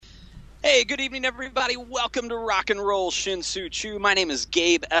Hey, good evening, everybody. Welcome to Rock and Roll Shinsu Chu. My name is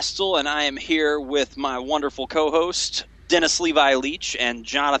Gabe Estel, and I am here with my wonderful co-host, Dennis Levi Leach and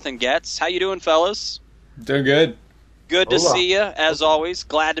Jonathan Getz. How you doing, fellas? Doing good. Good to see you, as always.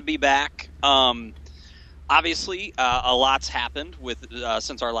 Glad to be back. Obviously, a lot's happened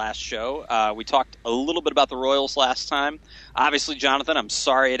since our last show. We talked a little bit about the Royals last time. Obviously, Jonathan, I'm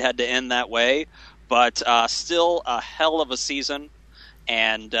sorry it had to end that way, but still a hell of a season.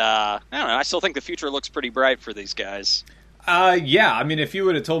 And I don't know. I still think the future looks pretty bright for these guys. Yeah. I mean, if you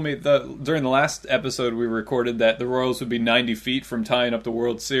would have told me during the last episode we recorded that the Royals would be 90 feet from tying up the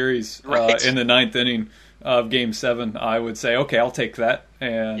World Series in the ninth inning of Game 7, I would say, okay, I'll take that.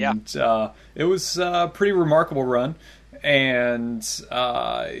 And it was a pretty remarkable run. And,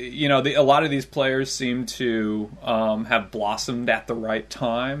 a lot of these players seem to have blossomed at the right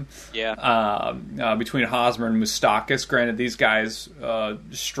time. Yeah. Between Hosmer and Moustakas, granted, these guys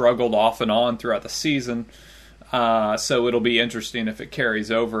struggled off and on throughout the season. So it'll be interesting if it carries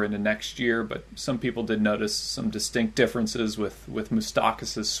over into next year. But some people did notice some distinct differences with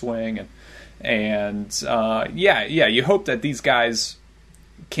Moustakas' swing. And you hope that these guys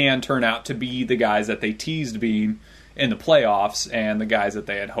can turn out to be the guys that they teased being in the playoffs and the guys that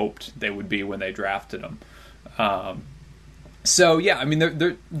they had hoped they would be when they drafted them.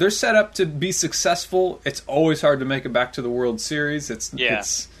 They're set up to be successful. It's always hard to make it back to the World Series. It's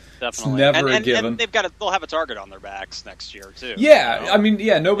Definitely. It's never a given. And they'll have a target on their backs next year too. Yeah, you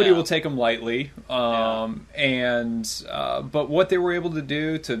know? Nobody will take them lightly. But what they were able to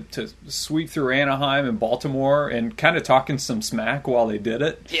do to sweep through Anaheim and Baltimore and kind of talking some smack while they did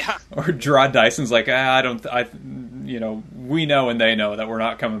it. Yeah. Or Gerard Dyson's like, we know and they know that we're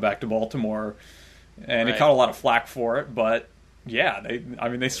not coming back to Baltimore, and he caught a lot of flack for it. But yeah,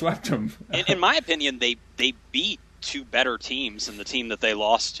 they swept them. In my opinion, they beat two better teams than the team that they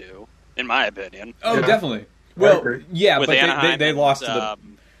lost to, in my opinion. Oh, definitely. Well, yeah, with but Anaheim they lost to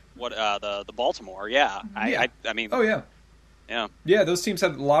the Baltimore. Yeah. I mean. Oh yeah. Yeah. Yeah, those teams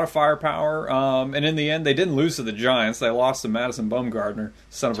had a lot of firepower, and in the end, they didn't lose to the Giants. They lost to Madison Bumgarner,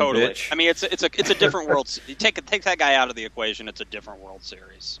 son of a bitch. I mean, it's a different world. Take that guy out of the equation. It's a different World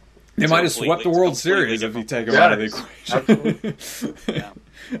Series. They might have swept the World Series if you take him out of the equation. Yeah.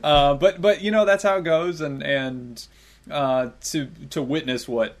 But that's how it goes, and to witness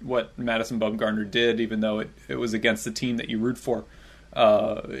what Madison Bumgarner did, even though it was against the team that you root for,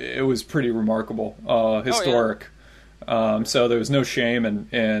 it was pretty remarkable, historic. So there was no shame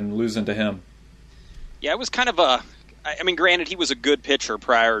in losing to him. Yeah, it was kind of I mean, granted, he was a good pitcher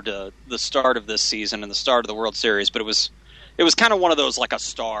prior to the start of this season and the start of the World Series, but it was kind of one of those like a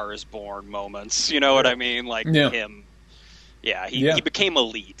Star is Born moments. You know what I mean? Like him. Yeah, he became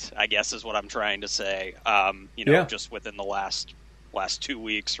elite, I guess is what I'm trying to say. Just within the last 2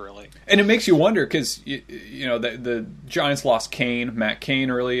 weeks, really. And it makes you wonder because the Giants lost Matt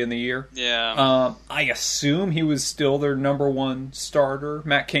Cain, early in the year. Yeah. I assume he was still their number one starter.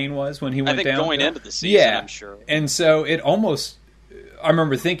 Matt Cain was when he went down. I think going into the season, I'm sure. And so it almost. I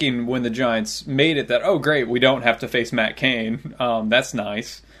remember thinking when the Giants made it that, oh great, we don't have to face Matt Cain. That's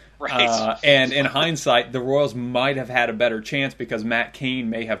nice. Right. And in hindsight, the Royals might have had a better chance because Matt Cain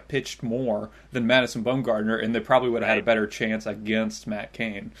may have pitched more than Madison Bumgarner, and they probably would have had a better chance against Matt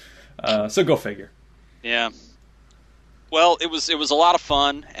Cain. So go figure. Yeah. Well, it was a lot of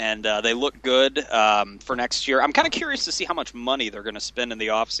fun, and they look good for next year. I'm kind of curious to see how much money they're going to spend in the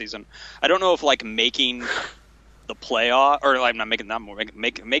offseason. I don't know if making the playoff, or I'm not making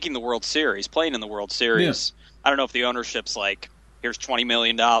making the World Series, playing in the World Series. Yeah. I don't know if the ownership's like, here's $20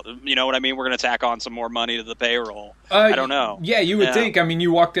 million. You know what I mean? We're going to tack on some more money to the payroll. I don't know. Yeah, you would think. I mean,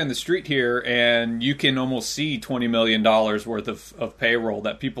 you walk down the street here and you can almost see $20 million worth of payroll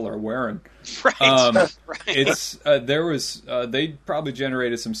that people are wearing. Right. Right. It's they probably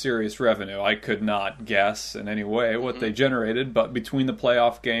generated some serious revenue. I could not guess in any way what they generated, but between the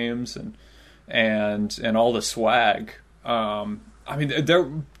playoff games and all the swag, I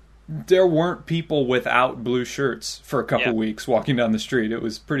mean, there weren't people without blue shirts for a couple weeks walking down the street. It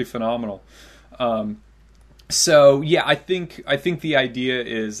was pretty phenomenal. I think the idea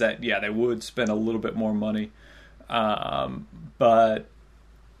is that they would spend a little bit more money, but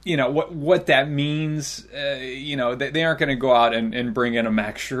what that means. They aren't going to go out and bring in a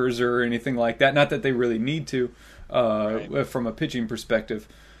Max Scherzer or anything like that. Not that they really need to, from a pitching perspective,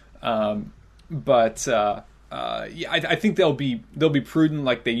 but. I think they'll be prudent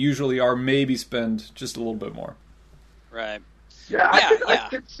like they usually are. Maybe spend just a little bit more. Right. Yeah, I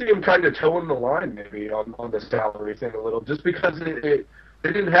could see him kind of toeing the line maybe on the salary thing a little, just because they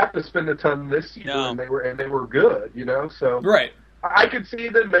didn't have to spend a ton this year, and they were good, So right. I could see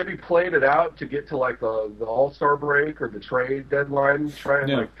them maybe playing it out to get to like the All-Star break or the trade deadline, try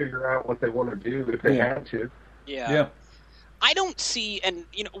and like figure out what they want to do if they had to. Yeah. I don't see, and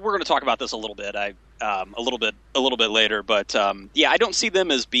we're going to talk about this a little bit. A little bit later, but I don't see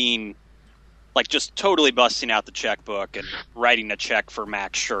them as being like just totally busting out the checkbook and writing a check for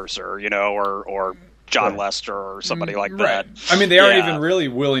Max Scherzer, or John Lester or somebody like that. I mean, they aren't even really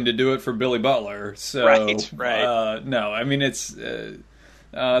willing to do it for Billy Butler. So, right. No, I mean, it's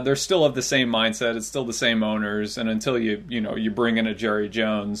they're still of the same mindset. It's still the same owners, and until you bring in a Jerry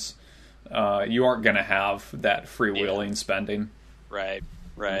Jones, you aren't going to have that freewheeling spending. Right.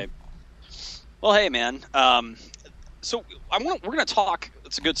 Well, hey, man. So we're going to talk.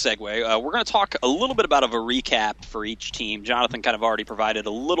 It's a good segue. We're going to talk a little bit about a recap for each team. Jonathan kind of already provided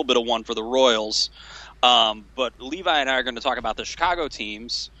a little bit of one for the Royals, but Levi and I are going to talk about the Chicago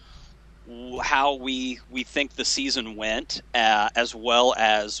teams, how we think the season went, as well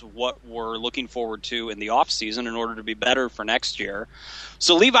as what we're looking forward to in the offseason in order to be better for next year.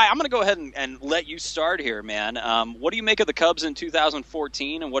 So, Levi, I'm going to go ahead and let you start here, man. What do you make of the Cubs in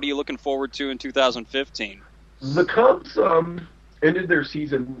 2014, and what are you looking forward to in 2015? The Cubs ended their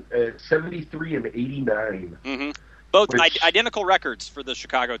season at 73 and 89. Mm-hmm. Both identical records for the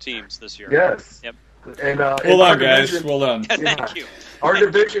Chicago teams this year. Yes. Yep. And well done, guys. Well done. Thank you. Our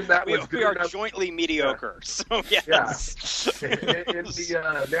division, we are jointly mediocre. So yes. Yeah. In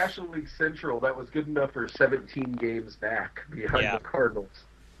the National League Central, that was good enough for 17 games back behind the Cardinals.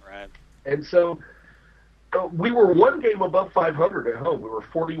 Right. And so we were one game above 500 at home. We were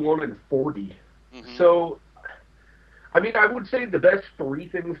 41 and 40. Mm-hmm. So, I mean, I would say the best three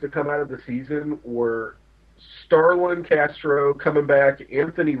things to come out of the season were Starlin Castro coming back,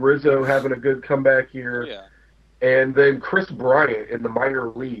 Anthony Rizzo having a good comeback year, and then Chris Bryant in the minor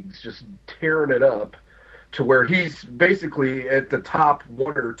leagues just tearing it up to where he's basically at the top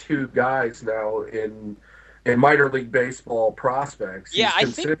one or two guys now in minor league baseball prospects. Yeah, I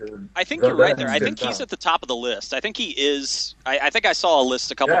think you're right there. I think he's at the top of the list. I think he is. I think I saw a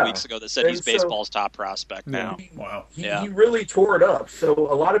list a couple weeks ago that said he's baseball's top prospect now. Wow. He really tore it up. So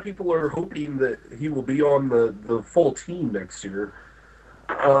a lot of people are hoping that he will be on the full team next year.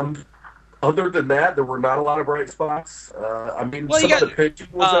 Other than that, there were not a lot of bright spots. I mean, some of the pitching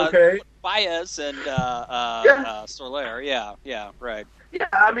was okay. Baez and Soler. Yeah, right. Yeah,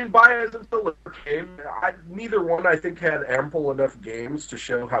 I mean, Baez and Soler came. Neither one, I think, had ample enough games to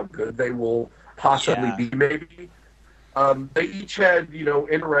show how good they will possibly be, maybe. They each had,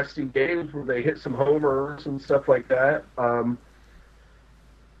 interesting games where they hit some homers and stuff like that.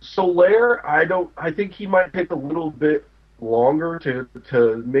 Soler, I think he might take a little bit longer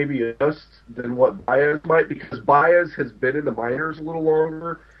to maybe adjust than what Baez might, because Baez has been in the minors a little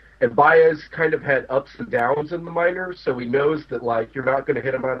longer. And Baez kind of had ups and downs in the minors, so he knows that, like, you're not going to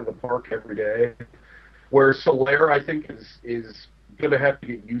hit him out of the park every day. Where Soler, I think, is going to have to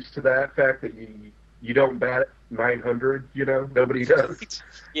get used to that fact that you don't bat 900, nobody does.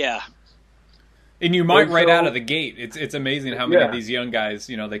 Yeah. And you might out of the gate. It's amazing how many of these young guys,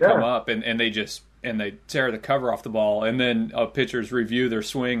 they come up and they just they tear the cover off the ball, and then pitchers review their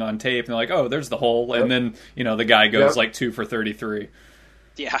swing on tape, and they're like, oh, there's the hole, and then, the guy goes like 2 for 33.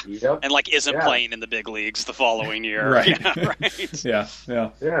 Yeah, and isn't playing in the big leagues the following year. Right. Yeah, right. Yeah.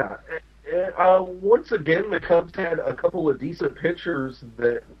 Once again, the Cubs had a couple of decent pitchers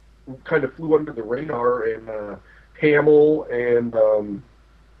that kind of flew under the radar, and Hamill and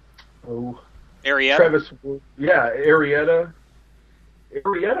Arrieta. Travis. Yeah, Arrieta.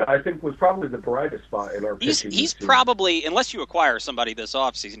 Arrieta, I think, was probably the brightest spot in our pitching. He's probably, unless you acquire somebody this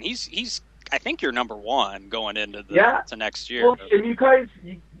offseason, he's I think you're number one going into to next year. Well, and you guys,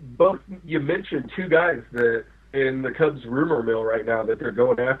 you mentioned two guys that in the Cubs rumor mill right now that they're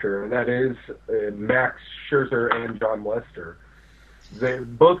going after, and that is Max Scherzer and John Lester.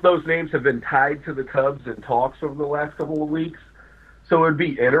 Both those names have been tied to the Cubs in talks over the last couple of weeks, so it would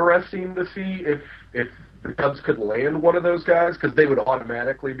be interesting to see if the Cubs could land one of those guys, because they would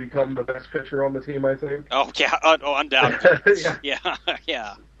automatically become the best pitcher on the team, I think. Oh, yeah, undoubtedly.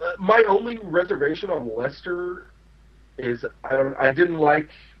 Yeah. My only reservation on Lester is I didn't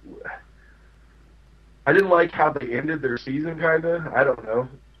like how they ended their season, kind of. I don't know.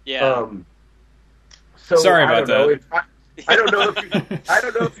 Yeah. Sorry about that. I don't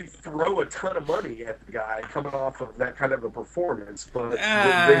know if you throw a ton of money at the guy coming off of that kind of a performance, but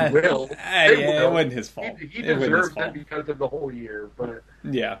they will. It wasn't his fault. He deserves it because of the whole year. But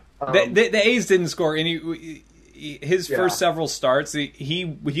yeah, the A's didn't score any. His first several starts,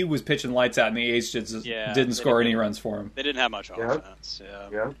 he was pitching lights out, and the A's didn't score any runs for him. They didn't have much offense.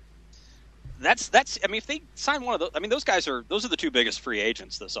 Yeah. that's. I mean, if they sign one of those, I mean, those are the two biggest free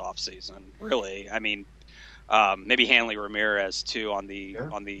agents this offseason, really. I mean, maybe Hanley Ramirez too on the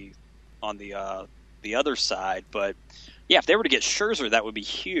other side, but yeah, if they were to get Scherzer, that would be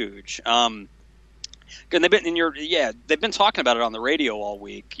huge. And they've been talking about it on the radio all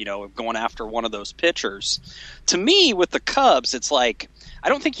week, going after one of those pitchers. To me, with the Cubs, it's like I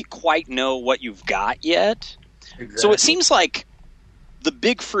don't think you quite know what you've got yet. Exactly. So it seems like the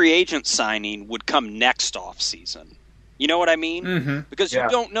big free agent signing would come next offseason. You know what I mean? Mm-hmm. Because you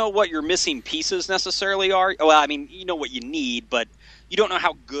don't know what your missing pieces necessarily are. Well, I mean, you know what you need, but you don't know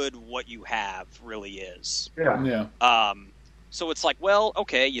how good what you have really is. Yeah. So it's like, well,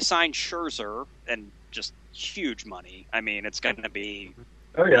 okay, you sign Scherzer and just huge money. I mean, it's going to be.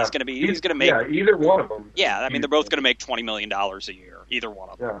 Oh yeah. He's going to make. Yeah, either one of them. Yeah, I mean, they're both going to make $20 million a year. Either one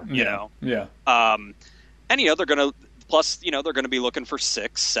of them. Yeah. You know. Yeah. And they're going to. Plus, they're going to be looking for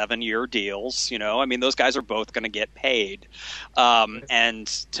 6-7 year deals. I mean, those guys are both going to get paid. And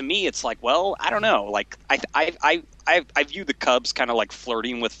to me, it's like, well, I don't know. Like, I view the Cubs kind of like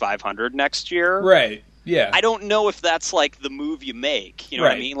flirting with 500 next year. Right. Yeah. I don't know if that's like the move you make. You know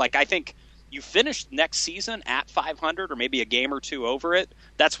what I mean? Like, I think you finish next season at 500 or maybe a game or two over it.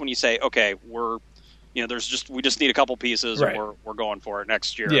 That's when you say, okay, we just need a couple pieces and we're going for it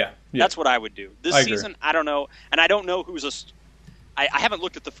next year. Yeah. That's what I would do. This season, I don't know. And I don't know I haven't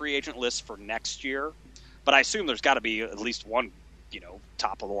looked at the free agent list for next year, but I assume there's got to be at least one,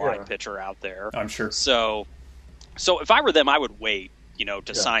 top of the line pitcher out there. I'm sure. So if I were them, I would wait,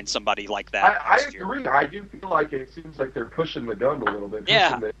 to sign somebody like that. I agree. I do feel like it seems like they're pushing the gun a little bit,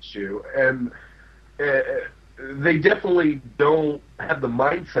 pushing the issue. And they definitely don't have the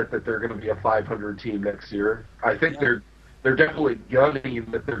mindset that they're going to be a 500 team next year. I think they're definitely gunning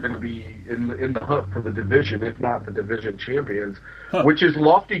that they're going to be in the hunt for the division, if not the division champions, which is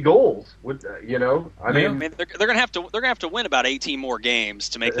lofty goals. I mean, they're going to have to win about 18 more games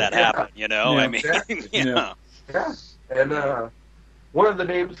to make that happen. I mean, exactly. Yeah. And one of the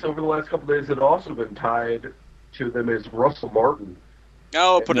names over the last couple of days that also been tied to them is Russell Martin.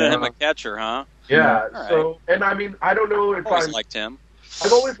 Oh, putting him a catcher, huh? Yeah. Right. So, and I mean, I don't know if I've liked him.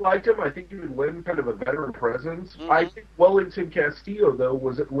 I've always liked him. I think he would lend kind of a veteran presence. Mm-hmm. I think Wellington Castillo, though,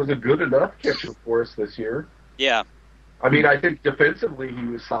 was a good enough catcher for us this year. Yeah. I mean, I think defensively he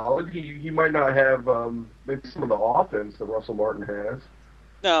was solid. He might not have maybe some of the offense that Russell Martin has.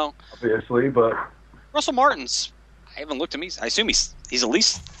 No. Obviously, but Russell Martin's. I haven't looked at him. I assume he's at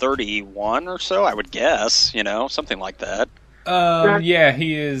least 31 or so. I would guess. Something like that. Yeah,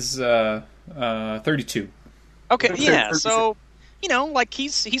 he is 32. Okay, yeah. So, like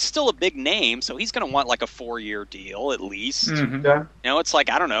he's still a big name, so he's going to want like a 4-year deal at least. Mm-hmm. Yeah. It's like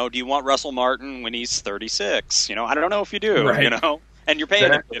I don't know. Do you want Russell Martin when he's 36? I don't know if you do. Right. And you're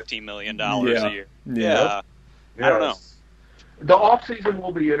paying him $15 million a year. Yeah. I don't know. The offseason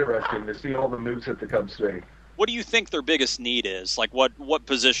will be interesting to see all the moves that the Cubs make. What do you think their biggest need is? Like, what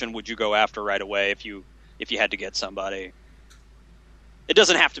position would you go after right away if you had to get somebody? It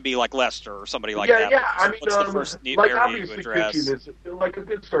doesn't have to be like Lester or somebody like that. Yeah, I mean, what's the first need like area obviously you address? pitching is like a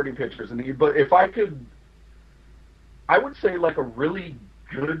good starting pitcher is a need. But if I could, I would say like a really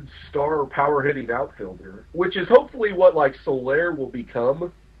good star power hitting outfielder, which is hopefully what like Soler will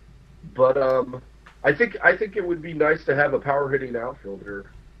become. But I think it would be nice to have a power hitting outfielder.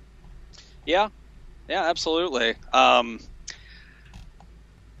 Yeah, absolutely.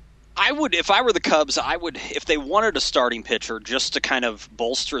 I would, if I were the Cubs, if they wanted a starting pitcher just to kind of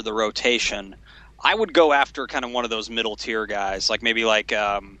bolster the rotation, I would go after kind of one of those middle tier guys, like maybe like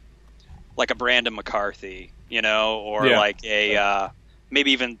a Brandon McCarthy, or like a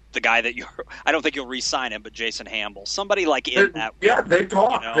maybe even the guy that I don't think you'll re-sign him, but Jason Hamble, somebody like in that. Yeah, they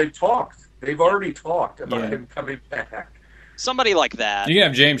talked. They talked. They've already talked about him coming back. Somebody like that. You can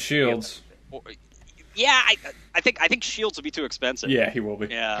have James Shields. Yeah, I think Shields will be too expensive. Yeah, he will be.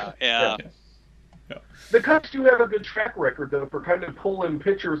 Yeah. The Cubs do have a good track record, though, for kind of pulling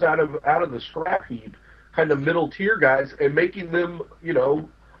pitchers out of the scrap heap, kind of middle tier guys, and making them,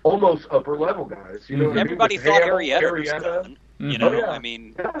 almost upper level guys. Everybody thought Arrieta was done. I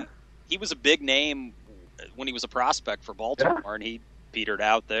mean, he was a big name when he was a prospect for Baltimore, and he petered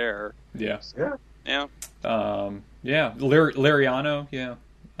out there. Yeah. Liriano. Yeah.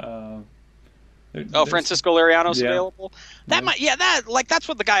 Francisco Liriano's available. That's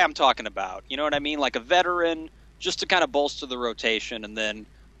what the guy I'm talking about. You know what I mean? Like a veteran, just to kind of bolster the rotation, and then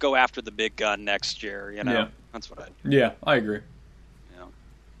go after the big gun next year. That's what I. Yeah, I agree.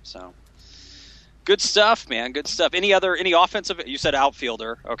 So, Good stuff, man. Good stuff. Any offensive? You said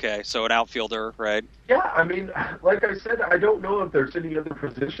outfielder. Okay, so an outfielder, right? Yeah, I mean, like I said, I don't know if there's any other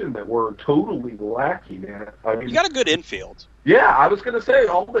position that we're totally lacking at. I mean, you got a good infield. Yeah, I was going to say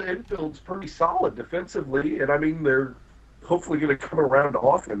all the infield's pretty solid defensively, and I mean they're hopefully going to come around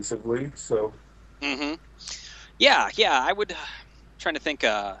offensively. So. Mm-hmm. Yeah. I would. Trying to think.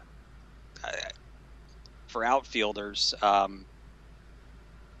 For outfielders, I don't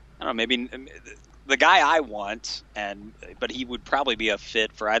know. Maybe. The guy I want, but he would probably be a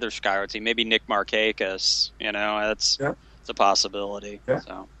fit for either Chicago team. Maybe Nick Markakis. That's a possibility. Yeah.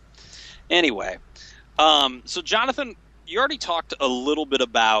 So, anyway, so Jonathan, you already talked a little bit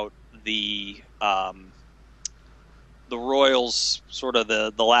about the Royals, sort of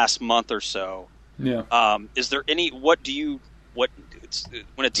the last month or so. Yeah. Is there any? When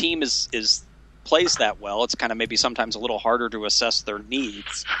a team is plays that well, it's kind of maybe sometimes a little harder to assess their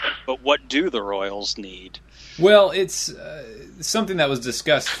needs. But what do the Royals need? Well, it's something that was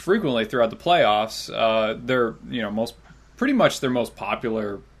discussed frequently throughout the playoffs. Pretty much their most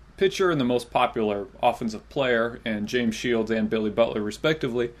popular pitcher and the most popular offensive player, and James Shields and Billy Butler,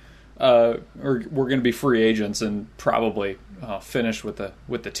 respectively, were going to be free agents and probably finish with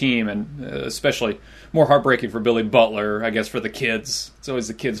the team, and especially more heartbreaking for Billy Butler, I guess, for the kids. It's always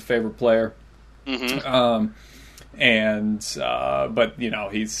the kids' favorite player. Mm-hmm. But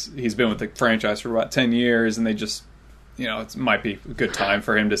he's been with the franchise for about 10 years, and they just, it might be a good time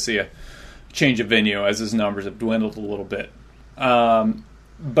for him to see a change of venue as his numbers have dwindled a little bit.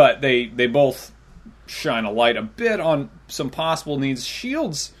 But they both shine a light a bit on some possible needs.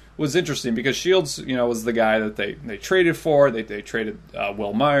 Shields was interesting because Shields, was the guy that they traded for. They traded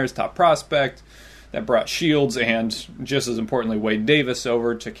Will Myers, top prospect, that brought Shields and, just as importantly, Wade Davis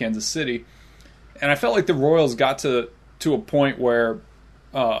over to Kansas City. And I felt like the Royals got to a point where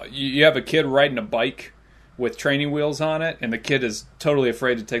you have a kid riding a bike with training wheels on it, and the kid is totally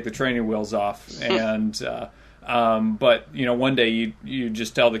afraid to take the training wheels off. And but one day you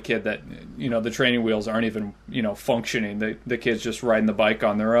just tell the kid that the training wheels aren't even functioning. The kid's just riding the bike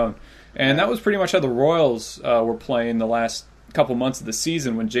on their own, and that was pretty much how the Royals were playing the last couple months of the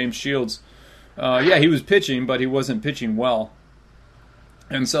season when James Shields, he was pitching, but he wasn't pitching well.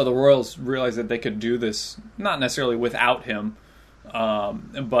 And so the Royals realized that they could do this, not necessarily without him,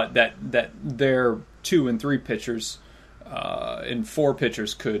 but that their 2 and 3 pitchers and 4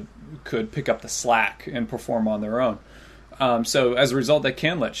 pitchers could pick up the slack and perform on their own. So as a result, they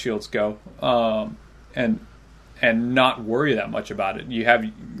can let Shields go and not worry that much about it. You have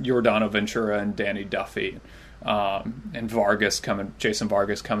Yordano Ventura and Danny Duffy and Jason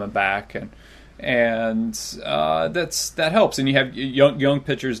Vargas coming back, and that helps. And you have young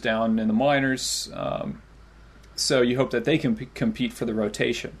pitchers down in the minors, so you hope that they can compete for the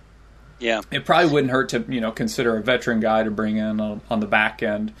rotation. Yeah, it probably wouldn't hurt to consider a veteran guy to bring in on the back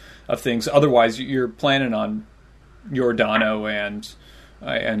end of things. Otherwise, you're planning on Yordano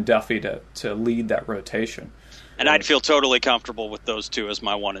and Duffy to lead that rotation. And I'd feel totally comfortable with those two as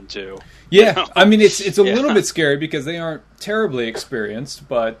my 1 and 2. Yeah, I mean it's a little bit scary because they aren't terribly experienced,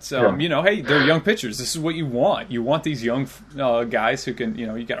 but hey, they're young pitchers. This is what you want. You want these young guys who can,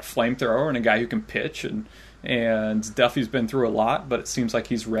 you got a flamethrower and a guy who can pitch, and Duffy's been through a lot, but it seems like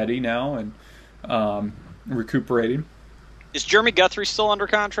he's ready now and recuperating. Is Jeremy Guthrie still under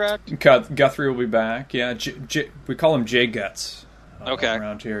contract? Guthrie will be back. Yeah, we call him J Guts. Okay.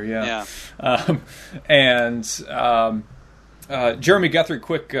 Around here, yeah. Jeremy Guthrie,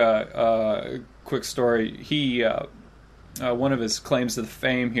 quick story. He one of his claims to the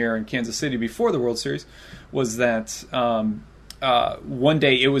fame here in Kansas City before the World Series was that one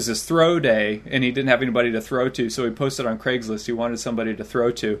day it was his throw day and he didn't have anybody to throw to, so he posted on Craigslist he wanted somebody to throw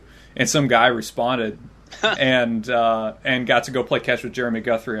to, and some guy responded and got to go play catch with Jeremy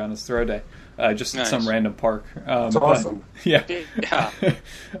Guthrie on his throw day. Just nice. At some random park. That's awesome. Yeah.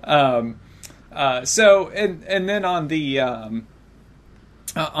 So and then on the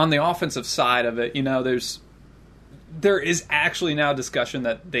offensive side of it, there is actually now discussion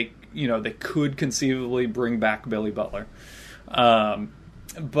that they could conceivably bring back Billy Butler.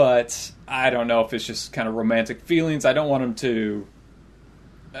 But I don't know if it's just kind of romantic feelings. I don't want him to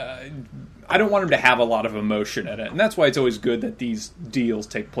have a lot of emotion in it, and that's why it's always good that these deals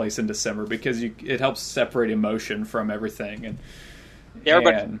take place in December, because it helps separate emotion from everything. And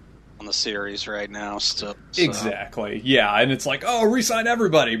everybody on the series right now still. So. Exactly, yeah, and it's like, re-sign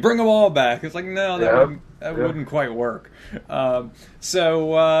everybody, bring them all back. It's like, no, that wouldn't quite work. There's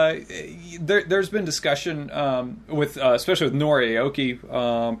been discussion with, especially with Nori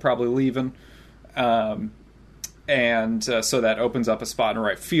Aoki probably leaving. And so that opens up a spot in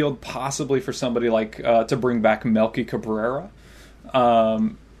right field, possibly for somebody like to bring back Melky Cabrera,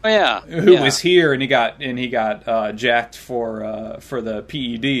 who was here and he got jacked for the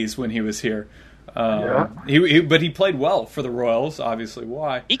PEDs when he was here. But he played well for the Royals. Obviously,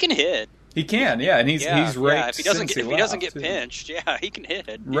 why he can hit. He can, and he's raked. If he doesn't get pinched, he can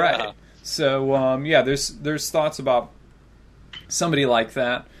hit. Right. Yeah. So there's thoughts about somebody like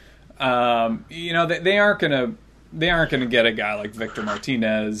that. They aren't gonna get a guy like Victor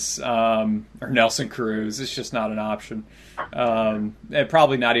Martinez or Nelson Cruz. It's just not an option. And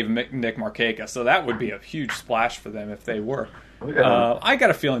probably not even Nick Markakis. So that would be a huge splash for them if they were. I got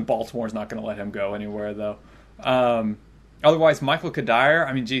a feeling Baltimore's not going to let him go anywhere, though. Otherwise, Michael Kadire,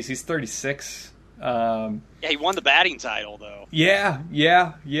 I mean, geez, he's 36. He won the batting title, though. Yeah.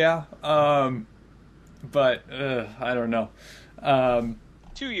 But I don't know.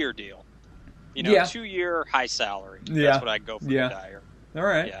 2-year deal. 2-year high salary. That's what I'd go for Kadire. All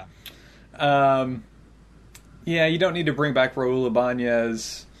right. Yeah. You don't need to bring back Raul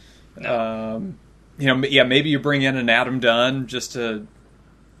Ibanez. No. Maybe you bring in an Adam Dunn just to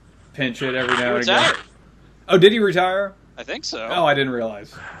pinch it every now and again. Oh, did he retire? I think so. Oh, I didn't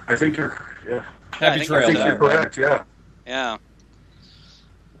realize. I think you're, Happy trail. I think you're correct,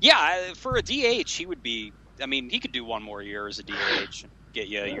 Yeah, for a DH, he would be, he could do one more year as a DH, get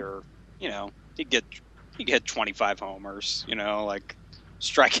you your, he'd get 25 homers,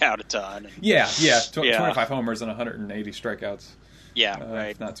 strike out a ton. And, 25 homers and 180 strikeouts. Yeah,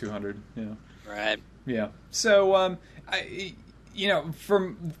 right. If not 200, Right. Yeah. So,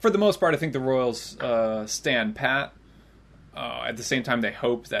 for the most part, I think the Royals stand pat. At the same time, they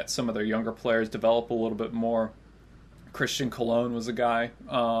hope that some of their younger players develop a little bit more. Christian Colon was a guy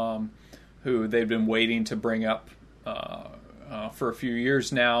who they've been waiting to bring up for a few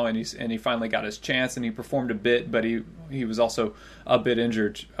years now, and he finally got his chance, and he performed a bit, but he was also a bit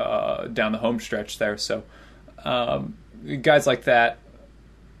injured down the home stretch there. So guys like that.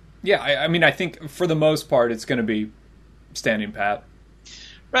 Yeah, I think for the most part it's going to be standing pat.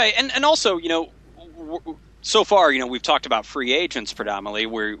 Right, and also, so far, we've talked about free agents predominantly.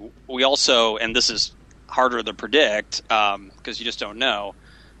 We also, and this is harder to predict because you just don't know.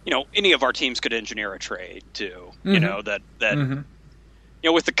 Any of our teams could engineer a trade too. Mm-hmm.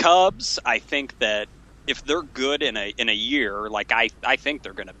 With the Cubs, I think that if they're good in a year, like I think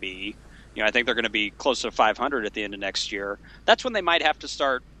they're going to be, I think they're going to be close to 500 at the end of next year. That's when they might have to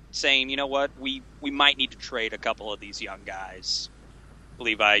start saying, you know what, we might need to trade a couple of these young guys,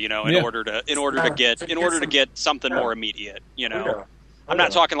 Levi, in order to get something more immediate. I'm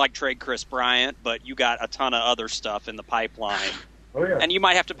not talking like trade Chris Bryant, but you got a ton of other stuff in the pipeline. And you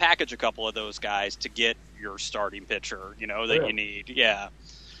might have to package a couple of those guys to get your starting pitcher, that you need. Yeah.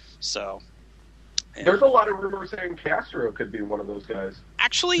 So there's a lot of rumors saying Castro could be one of those guys.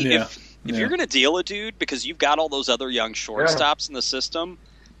 Actually, if you're going to deal a dude because you've got all those other young shortstops in the system,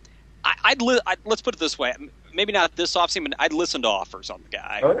 let's put it this way. Maybe not this offseason, but I'd listen to offers on the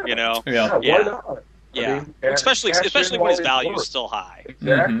guy. Why not? Yeah, especially when his value is still high.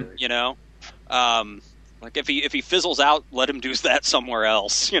 Exactly. Like if he fizzles out, let him do that somewhere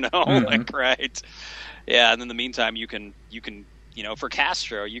else. Right? Yeah, and in the meantime, you can for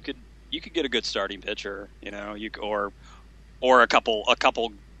Castro, you could get a good starting pitcher. Or a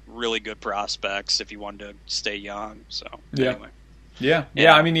couple really good prospects if you wanted to stay young. So anyway. Yeah.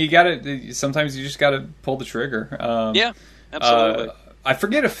 You got sometimes you just got to pull the trigger. Absolutely. I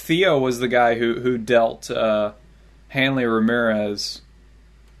forget if Theo was the guy who dealt Hanley Ramirez.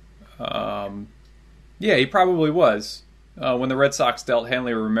 He probably was. When the Red Sox dealt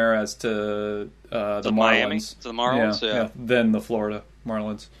Hanley Ramirez to the Marlins. Miami, to the Marlins, yeah. Then the Florida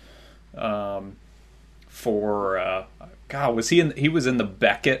Marlins. Was he was in the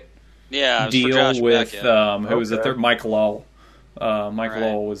Beckett deal with who was the third? Mike Lowell.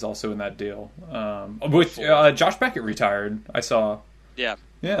 Lowell was also in that deal. Josh Beckett retired. I saw. Yeah.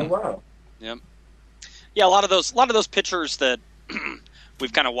 Oh, wow. Yep. Yeah, a lot of those pitchers that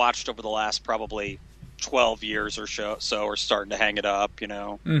we've kind of watched over the last probably 12 years or so are starting to hang it up.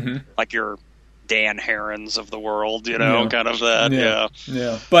 Like your Dan Herons of the world. Kind of that.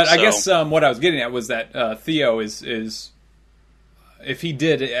 Yeah. But I guess what I was getting at was that Theo is. If he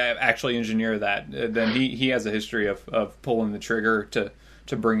did actually engineer that, then he has a history of pulling the trigger to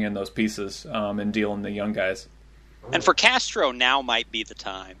bring in those pieces and dealing the young guys. And for Castro, now might be the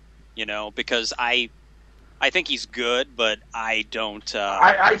time, because I think he's good, but I don't.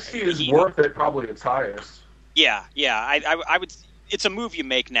 I see his worth at probably its highest. Yeah. I would. It's a move you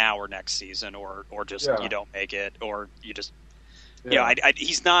make now or next season, or just you don't make it, or you just. You know,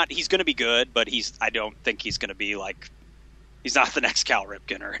 he's not. He's going to be good, but I don't think he's going to be like. He's not the next Cal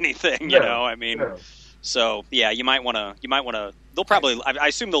Ripken or anything. You know, I mean. No. So yeah, you might want to. They'll probably. I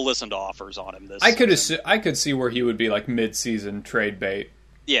assume they'll listen to offers on him. This. I could see where he would be like mid-season trade bait.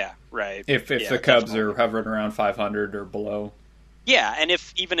 Yeah. Right. If the Cubs are hovering around 500 or below. Yeah, and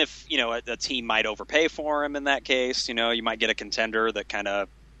even if you know a team might overpay for him in that case, you know, you might get a contender that kind of.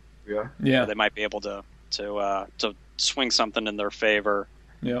 Yeah. You know, they might be able to swing something in their favor.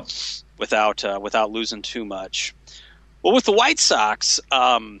 Yeah. Without losing too much. Well, with the White Sox,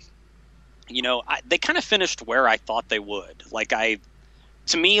 you know, they kind of finished where I thought they would.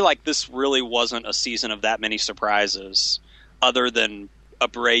 To me, this really wasn't a season of that many surprises, other than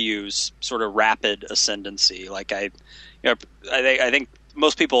Abreu's sort of rapid ascendancy. I think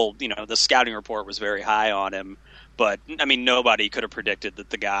most people, you know, the scouting report was very high on him. But I mean, nobody could have predicted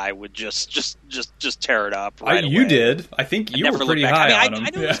that the guy would just tear it up. Right away. You did. I think you were pretty high on him. I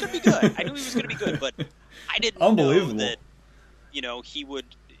knew he was going to be good. I knew he was going to be good, but I didn't know that. You know, he would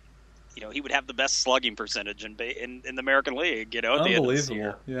have the best slugging percentage in the American League. You know, at the end of this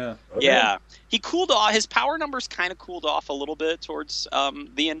year. Yeah. Okay. Yeah. He cooled off. His power numbers kind of cooled off a little bit towards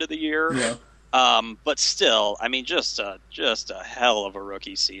the end of the year. Yeah. But still, I mean, just a hell of a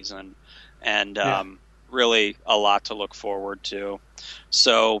rookie season, and. Really a lot to look forward to.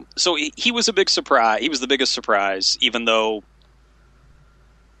 So he was a big surprise. He was the biggest surprise, even though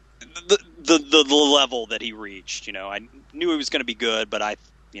the level that he reached, you know, I knew he was going to be good, but I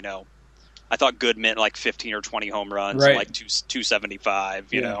thought good meant like 15 or 20 home runs, right. Like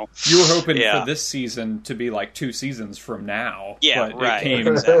 275, you know. You were hoping for this season to be like 2 seasons from now. Yeah, but right.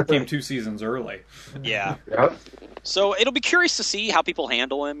 It came 2 seasons early. Yeah. Yeah. So it'll be curious to see how people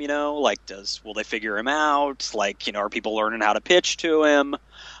handle him, you know, will they figure him out? Like, you know, are people learning how to pitch to him?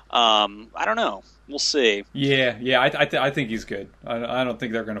 I don't know. We'll see. Yeah. I think he's good. I don't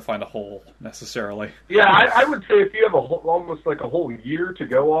think they're going to find a hole necessarily. Yeah, I would say if you have almost like a whole year to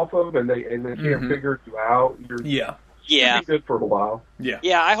go off of, and they can't figure you out, you're be good for a while.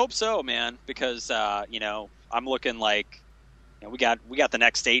 Yeah, I hope so, man. Because you know, I'm looking like. You know, we got the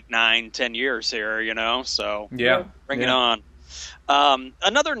next 8, 9, 10 years here, you know, so bring it on.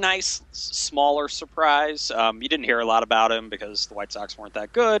 Another nice, smaller surprise. You didn't hear a lot about him because the White Sox weren't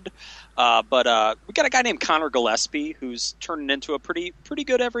that good. But we got a guy named Connor Gillespie who's turning into a pretty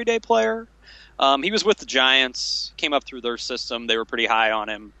good everyday player. He was with the Giants, came up through their system. They were pretty high on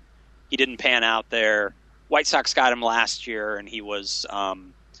him. He didn't pan out there. White Sox got him last year, and he was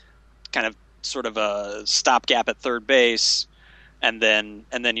kind of sort of a stopgap at third base. And then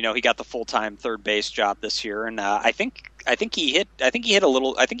you know he got the full-time third base job this year, and I think he hit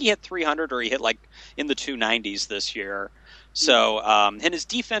 300 or he hit like in the 290s this year. So and his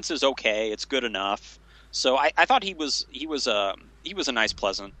defense is okay; it's good enough. So I thought he was a nice,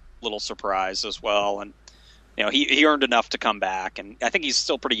 pleasant little surprise as well, and you know he earned enough to come back. And I think he's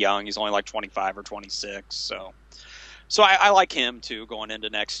still pretty young; he's only like 25 or 26. So I like him too going into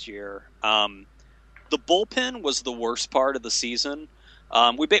next year. The bullpen was the worst part of the season.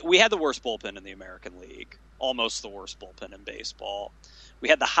 We had the worst bullpen in the American League, almost the worst bullpen in baseball. We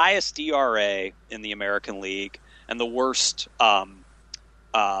had the highest ERA in the American League and the worst strikeout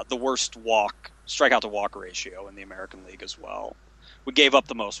to walk ratio in the American League as well. We gave up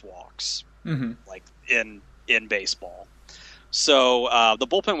the most walks, like in baseball. So the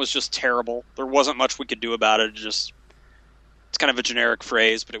bullpen was just terrible. There wasn't much we could do about it. It's kind of a generic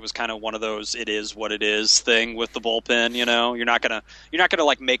phrase, but it was kind of one of those "it is what it is" thing with the bullpen. You know, you're not gonna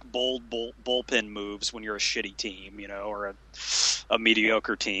like make bold bullpen moves when you're a shitty team, you know, or a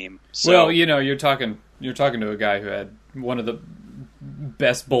mediocre team. So, well, you know, you're talking to a guy who had one of the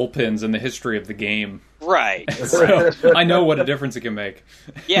best bullpens in the history of the game, right? So I know what a difference it can make.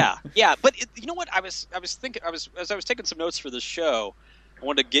 Yeah. But you know what? I was thinking as I was taking some notes for this show, I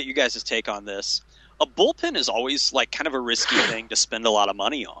wanted to get you guys' take on this. A bullpen is always like kind of a risky thing to spend a lot of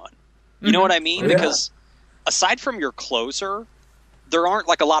money on. You know what I mean? Yeah. Because aside from your closer, there aren't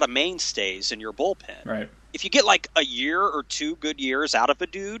like a lot of mainstays in your bullpen. Right. If you get like a year or 2 good years out of a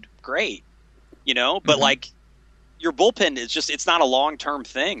dude, great. You know, but like your bullpen is it's not a long-term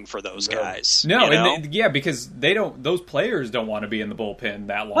thing for those guys. No, you know? and because those players don't want to be in the bullpen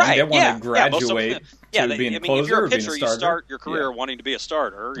that long. Right, They want to graduate to being a closer if you're a or being pitcher, a starter. you start your career wanting to be a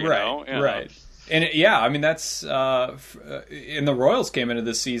starter, you know? Right. And I mean that's and the Royals came into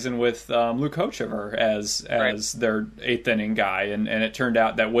this season with Luke Hochevar as their 8th inning guy, and it turned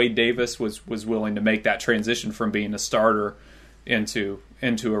out that Wade Davis was willing to make that transition from being a starter into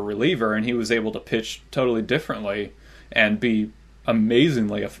a reliever, and he was able to pitch totally differently and be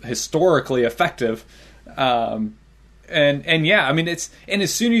amazingly historically effective. And yeah, I mean and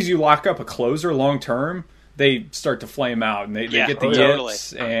as soon as you lock up a closer long term, they start to flame out and they get the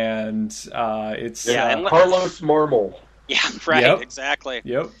yips and it's Carlos Marmol. Yeah, right, exactly.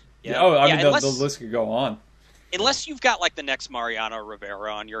 Yep. Yeah. Oh, I mean the list could go on. Unless you've got like the next Mariano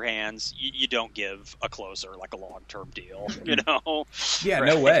Rivera on your hands, you don't give a closer like a long-term deal, you know? Yeah,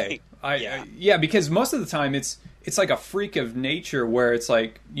 right? No way. Because most of the time it's like a freak of nature where it's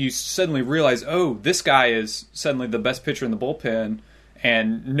like you suddenly realize, oh, this guy is suddenly the best pitcher in the bullpen,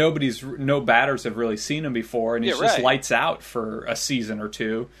 and no batters have really seen him before, and he just lights out for a season or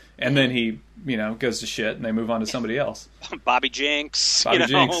two, and then he goes to shit, and they move on to somebody else. Bobby Jenks,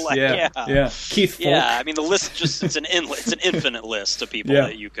 Jinx, like, Keith Foulke. Yeah, I mean the list it's an infinite list of people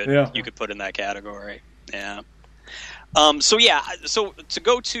that you could put in that category. Yeah. So to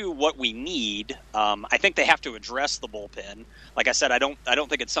go to what we need, I think they have to address the bullpen. Like I said, I don't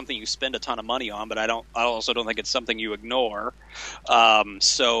think it's something you spend a ton of money on, but I also don't think it's something you ignore.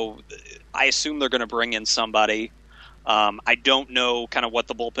 So I assume they're going to bring in somebody. I don't know kind of what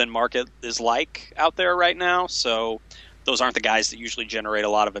the bullpen market is like out there right now, so those aren't the guys that usually generate a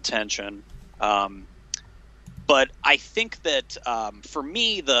lot of attention. But I think that for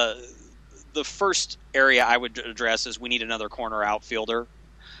me, the first area I would address is we need another corner outfielder.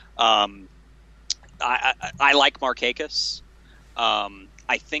 I like Markakis.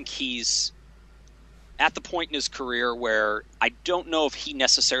 I think he's at the point in his career where I don't know if he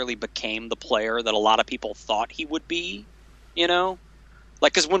necessarily became the player that a lot of people thought he would be, Like,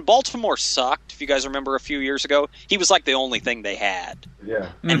 because when Baltimore sucked, if you guys remember a few years ago, he was like the only thing they had. Yeah.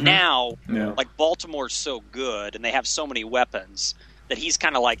 And now, like, Baltimore's so good and they have so many weapons that he's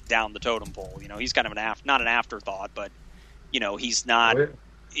kind of like down the totem pole. He's kind of not an afterthought, but he's not.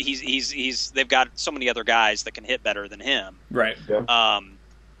 He's they've got so many other guys that can hit better than him. Right. Yeah.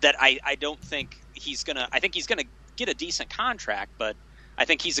 That I don't think he's gonna. I think he's gonna get a decent contract, but I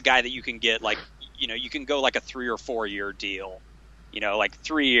think he's a guy that you can get like you can go like a 3 or 4 year deal. Like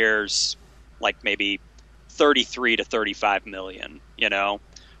 3 years, like maybe 33 to 35 million.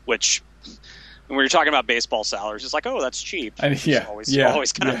 Which. When you're talking about baseball salaries, it's like, oh, that's cheap. It's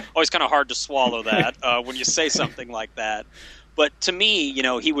always kind of hard to swallow that when you say something like that. But to me,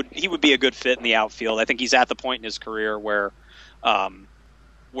 he would be a good fit in the outfield. I think he's at the point in his career where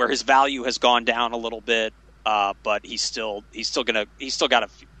his value has gone down a little bit, but he's still got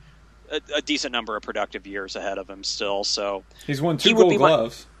a decent number of productive years ahead of him still. So he's won 2 Gold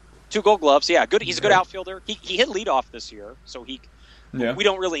Gloves. 2 Gold Gloves, yeah, good. He's a good outfielder. He hit leadoff this year, so he. Yeah. We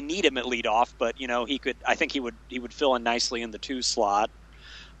don't really need him at leadoff, but he could. I think he would fill in nicely in the 2 slot.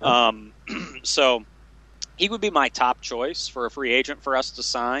 So he would be my top choice for a free agent for us to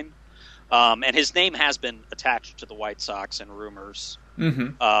sign. And his name has been attached to the White Sox in rumors.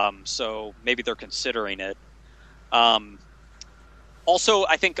 Mm-hmm. So maybe they're considering it. Also,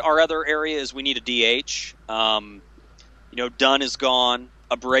 I think our other area is we need a DH. Dunn is gone.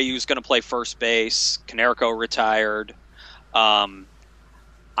 Abreu's going to play first base. Konerko retired.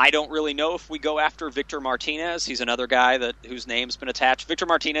 I don't really know if we go after Victor Martinez. He's another guy whose name's been attached. Victor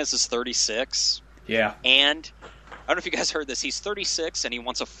Martinez is 36. Yeah. And I don't know if you guys heard this. He's 36 and he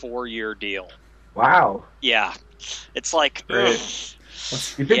wants a 4-year deal. Wow. Yeah. It's like, you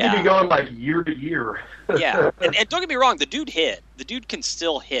think he'd be going like year to year. Yeah. And don't get me wrong, the dude hit. The dude can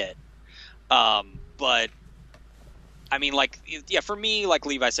still hit. But I mean, like, for me, like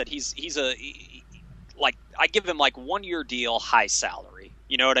Levi said, he's I give him like 1-year deal, high salary.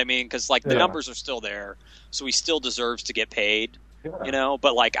 You know what I mean? Because like the numbers are still there, so he still deserves to get paid. Yeah.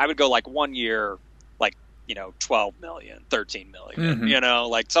 But like I would go like 1 year, like 12 million, 13 million.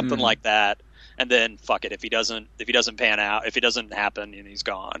 Mm-hmm. Like something like that, and then fuck it if he doesn't pan out, if it doesn't happen, and he's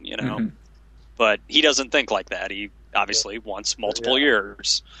gone. Mm-hmm. But he doesn't think like that. He obviously wants multiple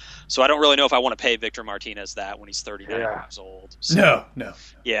years. So I don't really know if I want to pay Victor Martinez that when he's 39 years old. So, No.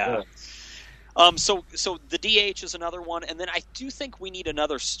 Yeah. So the DH is another one, and then I do think we need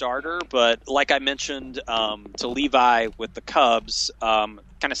another starter. But like I mentioned to Levi with the Cubs, kind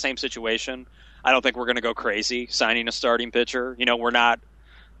of same situation. I don't think we're going to go crazy signing a starting pitcher. We're not.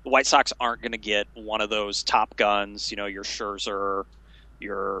 The White Sox aren't going to get one of those top guns. Your Scherzer,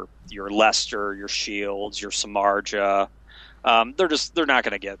 your Lester, your Shields, your Samardzija. They're not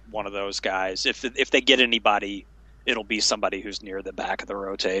going to get one of those guys. If they get anybody, it'll be somebody who's near the back of the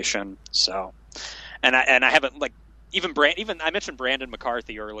rotation. So, and I haven't like even I mentioned Brandon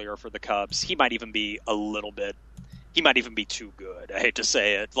McCarthy earlier for the Cubs. He might even be a little bit. He might even be too good. I hate to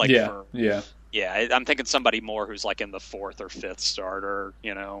say it. Like yeah. I'm thinking somebody more who's like in the 4th or 5th starter.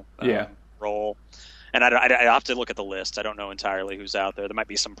 Role. And I have to look at the list. I don't know entirely who's out there. There might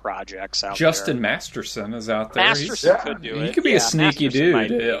be some projects out Justin there. Masterson is out there. Masterson could do it. He could be a sneaky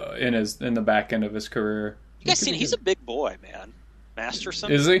Masterson dude in the back end of his career. You guys seen? He's a big boy, man. Masterson.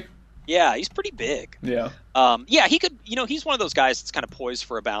 Is he? Yeah, he's pretty big. Yeah. Yeah, he could. He's one of those guys that's kind of poised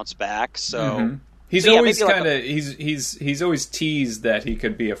for a bounce back. So he's always kind of he's always teased that he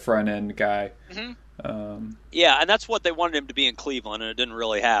could be a front end guy. Mm-hmm. Yeah, and that's what they wanted him to be in Cleveland, and it didn't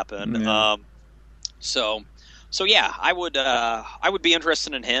really happen. Yeah. So yeah, I would be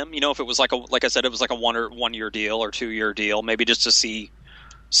interested in him. If it was like I said, it was like a 1 year deal or 2 year deal, maybe just to see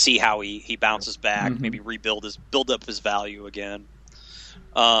how he bounces back, maybe build up his value again.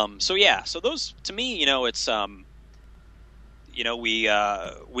 So those, to me, it's we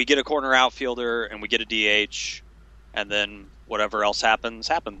get a corner outfielder and we get a DH, and then whatever else happens.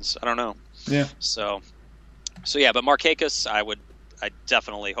 I don't know. Yeah. So yeah, but Markakis, I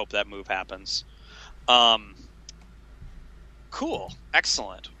definitely hope that move happens. Cool.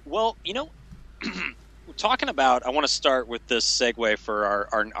 Excellent. Well, we're talking about, I want to start with this segue for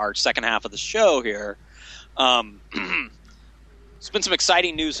our second half of the show here. There's been some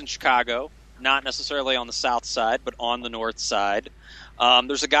exciting news in Chicago, not necessarily on the south side, but on the north side.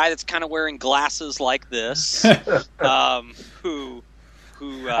 There's a guy that's kind of wearing glasses like this, who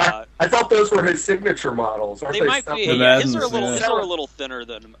I thought those were his signature models. They might be. His are a little thinner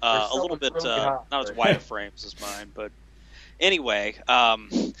than a little bit not as wide of frames as mine, but anyway,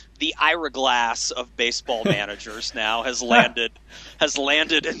 the Ira Glass of baseball managers now has landed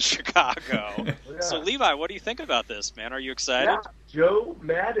in Chicago. Yeah. So Levi, what do you think about this, man? Are you excited? Yeah, Joe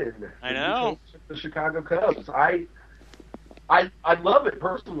Madden. I know. The Chicago Cubs. I love it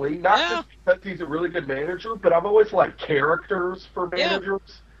personally, not just because he's a really good manager, but I've always liked characters for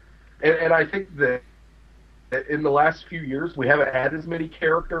managers. Yeah. And I think that in the last few years we haven't had as many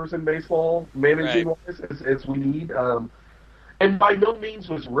characters in baseball managing-wise as we need. And by no means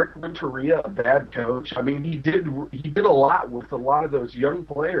was Rick Renteria a bad coach. I mean, he did a lot with a lot of those young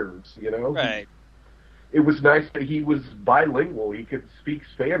players, Right. It was nice that he was bilingual. He could speak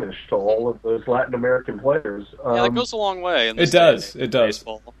Spanish to all of those Latin American players. That goes a long way. It does.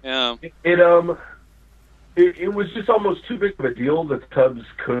 Baseball. Yeah. It was just almost too big of a deal that the Cubs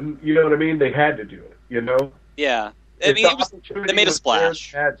couldn't. You know what I mean? They had to do it. Yeah. I mean, they made a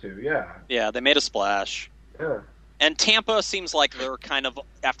splash. Had to. Yeah. Yeah, they made a splash. Yeah. And Tampa seems like they're kind of,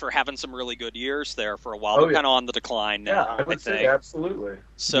 after having some really good years there for a while, they're kind of on the decline now. Yeah, I would say absolutely.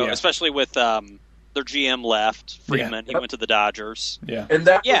 So, especially with their GM left, Freeman, he went to the Dodgers. Yeah. And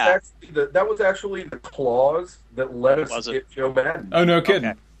that was actually the clause that let us get Joe Madden. Oh, no kidding.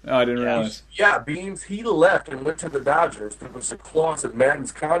 Okay. Oh, I didn't realize. Yeah, Beans, he left and went to the Dodgers. There was a clause in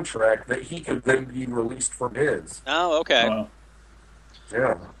Madden's contract that he could then be released from his. Oh, okay. Wow.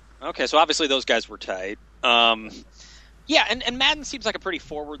 Yeah. Okay, so obviously those guys were tight. Yeah, and Madden seems like a pretty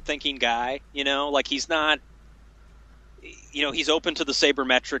forward-thinking guy, like he's not, he's open to the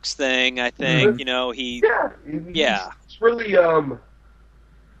sabermetrics thing, I think, It's really,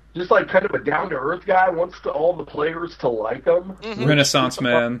 just like kind of a down-to-earth guy, wants all the players to like him. Mm-hmm. Renaissance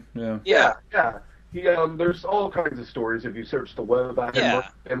man, Yeah. He, there's all kinds of stories if you search the web about him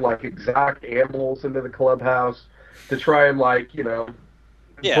and like exotic animals into the clubhouse to try and break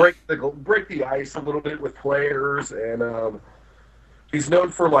the ice a little bit with players, and he's known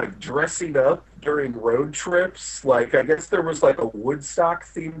for like dressing up during road trips. Like I guess there was like a Woodstock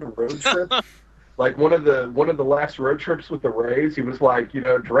themed road trip. Like one of the last road trips with the Rays, he was like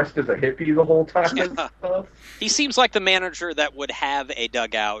dressed as a hippie the whole time. And stuff. He seems like the manager that would have a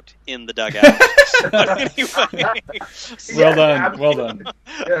dugout in the dugout. Anyway. Well done.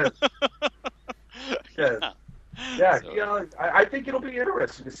 Yes. Yes. Yeah, I think it'll be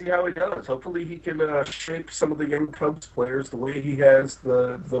interesting to see how he does. Hopefully he can shape some of the young Cubs players the way he has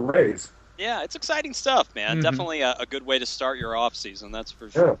the Rays. Yeah, it's exciting stuff, man. Mm-hmm. Definitely a good way to start your off season, that's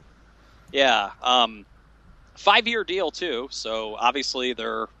for sure. Yeah. 5-year deal, too, so obviously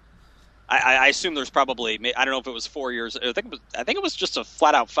I assume there's probably, I don't know if it was 4 years, I think it was just a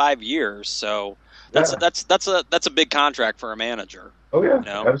flat-out 5 years, so that's a big contract for a manager. Oh, yeah,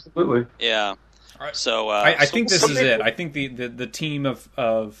 absolutely. Yeah. So I think this is it. I think the team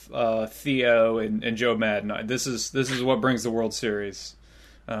of Theo and Joe Madden. This is what brings the World Series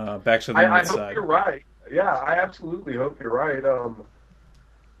back to the north side. I hope you're right. Yeah, I absolutely hope you're right.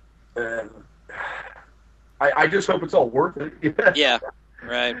 And I just hope it's all worth it. Yeah,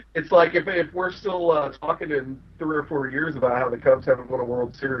 right. It's like if we're still talking in 3 or 4 years about how the Cubs haven't won a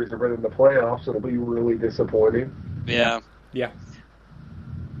World Series or been in the playoffs, it'll be really disappointing. Yeah.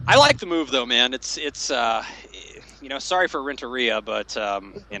 I like the move though, man. It's sorry for Renteria, but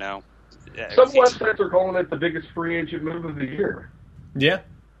Some websites are calling it the biggest free agent move of the year. Yeah.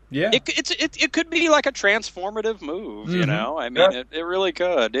 Yeah. It could be like a transformative move, Mm-hmm. you know? I mean, it really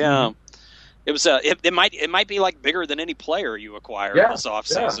could, yeah. Mm-hmm. It was it might be like bigger than any player you acquire this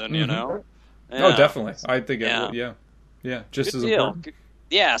offseason, you know? Yeah. Oh, definitely. I think it would, yeah. Yeah, just Good as deal. important.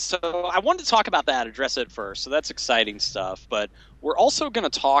 Yeah, so I wanted to talk about that, address it first. So that's exciting stuff. But we're also going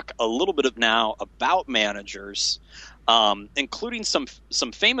to talk a little bit now about managers, including some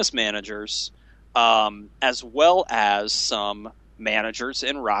famous managers, as well as some managers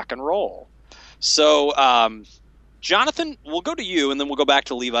in rock and roll. So, Jonathan, we'll go to you, and then we'll go back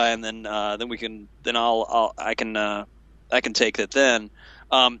to Levi, and then I can take it then.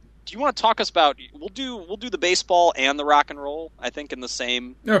 Do you want to talk us about? We'll do the baseball and the rock and roll. I think in the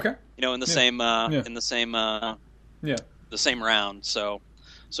same. Okay. In the same the same round. So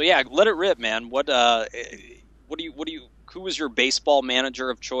yeah, let it rip, man. What do you? Who was your baseball manager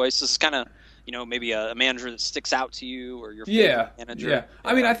of choice? This is kind of maybe a manager that sticks out to you or your favorite manager. Yeah.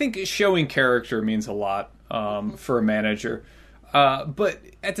 I mean, I think showing character means a lot for a manager. But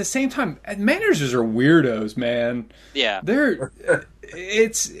at the same time, managers are weirdos, man. Yeah.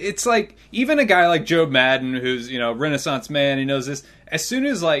 It's like even a guy like Joe Madden, who's Renaissance man. He knows this. As soon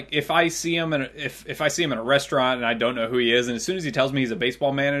as if I see him if I see him in a restaurant and I don't know who he is, and as soon as he tells me he's a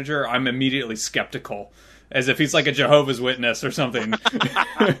baseball manager, I'm immediately skeptical, as if he's like a Jehovah's Witness or something.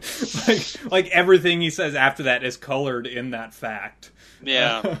 like everything he says after that is colored in that fact.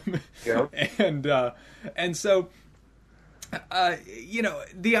 Yeah. And so.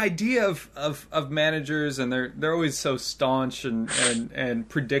 The idea of managers, and they're always so staunch and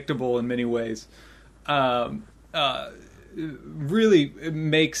predictable in many ways, really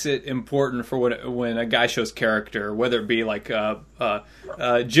makes it important for when a guy shows character, whether it be like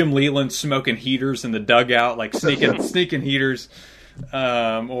Jim Leland smoking heaters in the dugout, like sneaking heaters,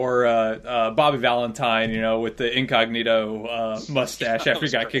 or Bobby Valentine, with the incognito mustache after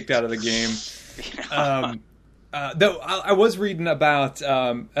he got kicked out of the game. Though I was reading about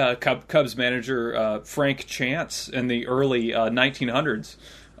Cubs manager Frank Chance in the early 1900s,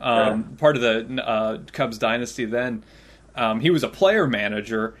 part of the Cubs dynasty then. He was a player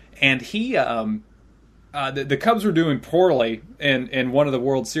manager, and he the Cubs were doing poorly in one of the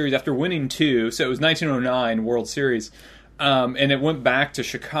World Series after winning two. So it was 1909 World Series, and it went back to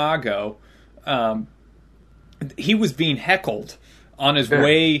Chicago. He was being heckled on his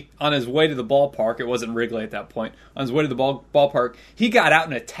way to the ballpark. It wasn't Wrigley at that point. On his way to the ballpark, he got out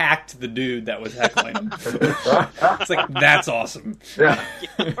and attacked the dude that was heckling him. It's like, that's awesome. Yeah.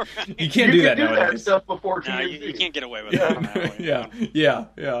 You can't do that nowadays. That stuff before TV. You can't get away with that.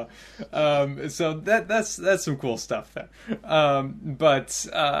 Yeah. So that's some cool stuff there. But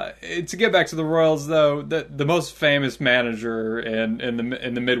to get back to the Royals, though, the most famous manager in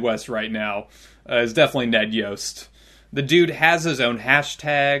the Midwest right now is definitely Ned Yost. The dude has his own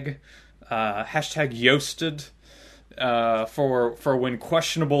hashtag Yosted, for when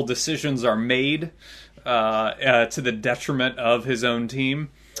questionable decisions are made to the detriment of his own team.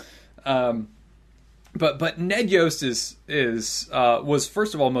 But Ned Yost was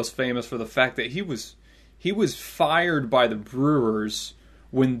first of all most famous for the fact that he was fired by the Brewers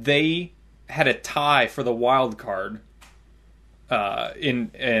when they had a tie for the wild card. I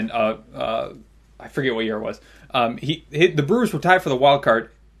forget what year it was. The Brewers were tied for the wild card,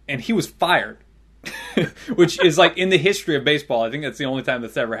 and he was fired, which is like in the history of baseball. I think that's the only time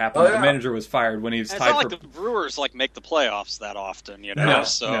that's ever happened. The manager was fired when he was tied. It's not like the Brewers make the playoffs that often, No,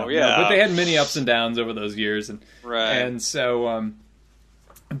 yeah. But they had many ups and downs over those years, and so.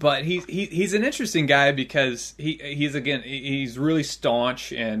 But he's an interesting guy because he's really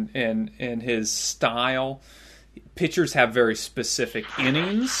staunch in his style. Pitchers have very specific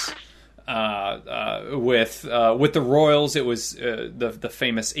innings. With the Royals, it was the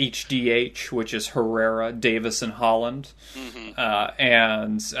famous HDH, which is Herrera, Davis, and Holland,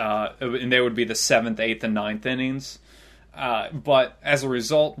 and they would be the 7th, 8th, and 9th innings. But as a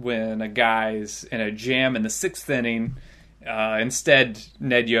result, when a guy's in a jam in the 6th inning, instead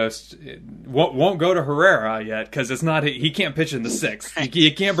Ned Yost won't go to Herrera yet because he can't pitch in the 6th.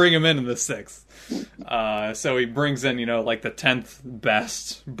 You can't bring him in the 6th. So he brings in, like the 10th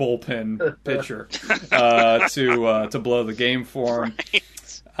best bullpen pitcher to blow the game for him.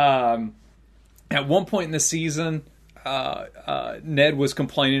 Right. At one point in the season, Ned was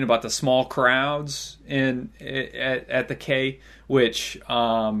complaining about the small crowds at the K, which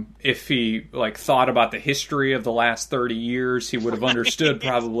if he thought about the history of the last 30 years, he would have understood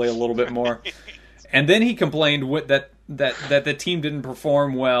probably a little bit more. And then he complained that the team didn't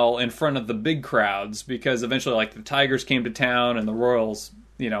perform well in front of the big crowds because eventually, the Tigers came to town and the Royals,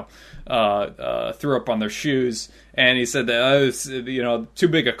 threw up on their shoes, and he said that it's too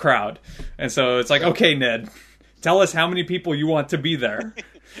big a crowd, and so it's like, okay, Ned, tell us how many people you want to be there.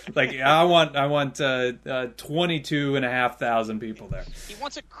 Like, I want 22,500 people there. He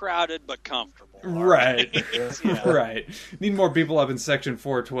wants it crowded but comfortable. Right. Yeah. Right. Need more people up in section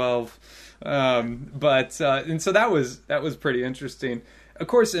 412. And so that was pretty interesting. Of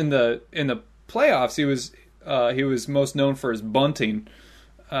course, in the playoffs, he was most known for his bunting,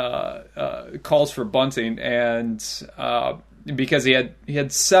 calls for bunting, and because he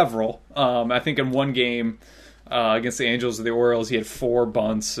had several. I think in one game against the Angels or the Orioles, he had 4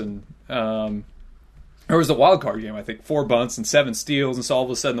 bunts, and it was the wild card game. I think 4 bunts and 7 steals, and so all of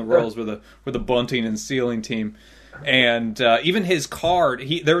a sudden the Royals were the bunting and stealing team. And even his card,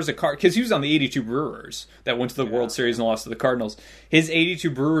 there was a card, because he was on the 82 Brewers that went to the World Series and lost to the Cardinals. His 82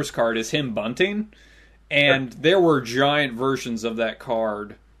 Brewers card is him bunting, and there were giant versions of that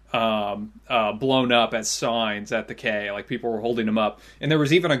card blown up as signs at the K, like people were holding them up. And there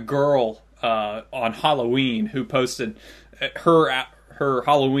was even a girl on Halloween who posted her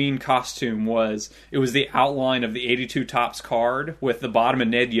Halloween costume was the outline of the 82 Topps card with the bottom of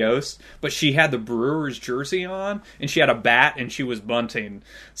Ned Yost, but she had the Brewers jersey on, and she had a bat, and she was bunting.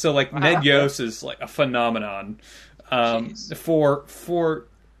 So, like, Ned Yost is, like, a phenomenon for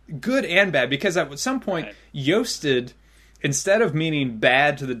good and bad, because at some point, Yosted, instead of meaning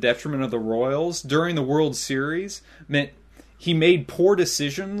bad to the detriment of the Royals, during the World Series, meant he made poor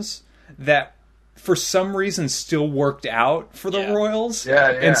decisions that for some reason still worked out for the Royals. Yeah.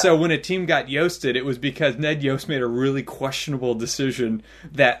 And so when a team got Yosted, it was because Ned Yost made a really questionable decision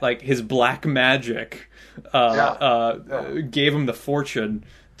that, like, his black magic gave him the fortune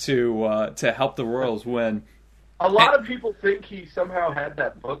to help the Royals win. A lot of people think he somehow had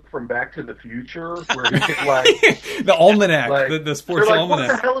that book from Back to the Future where he could, like... the almanac, like, the sports like, almanac.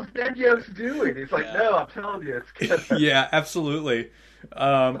 What the hell is Ned Yost doing? He's like, no, I'm telling you, it's good. Yeah, absolutely.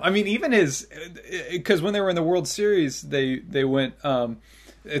 I mean, even because when they were in the World Series, they went.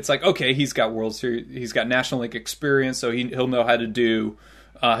 It's like, okay, he's got World Series, he's got National League experience, so he'll know how to do,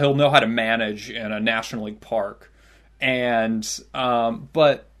 he'll know how to manage in a National League park, and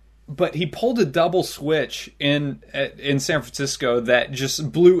but he pulled a double switch in San Francisco that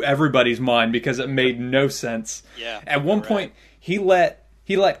just blew everybody's mind because it made no sense. Yeah. At one point, he let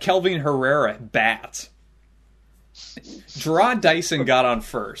Kelvin Herrera bat. Gerard Dyson got on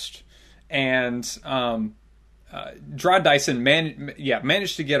first, and Gerard Dyson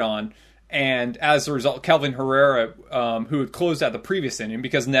managed to get on, and as a result, Kelvin Herrera, who had closed out the previous inning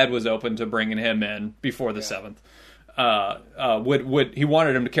because Ned was open to bringing him in before the 7th, he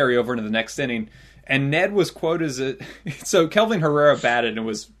wanted him to carry over into the next inning, and Ned was quoted as so Kelvin Herrera batted and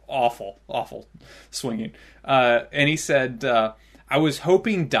was awful swinging, and he said, "I was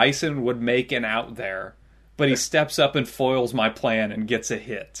hoping Dyson would make an out there, but he steps up and foils my plan and gets a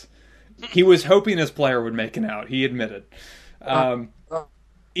hit." He was hoping his player would make an out. He admitted.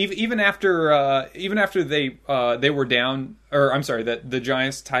 Even after they were down, or I'm sorry, that the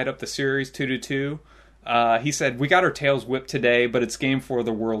Giants tied up the series 2-2. He said, "We got our tails whipped today, but it's Game 4 of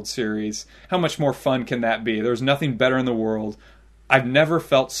the World Series. How much more fun can that be? There's nothing better in the world. I've never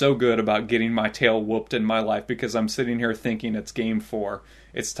felt so good about getting my tail whooped in my life because I'm sitting here thinking it's Game 4.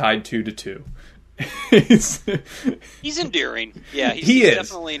 It's tied 2-2." He's endearing. Yeah, he is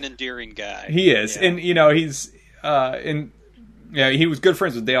definitely an endearing guy. He is, and he's he was good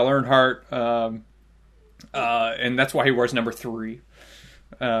friends with Dale Earnhardt, and that's why he wears number 3.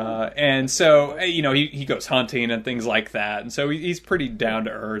 And so he goes hunting and things like that, and so he's pretty down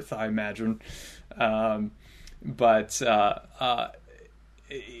to earth, I imagine. But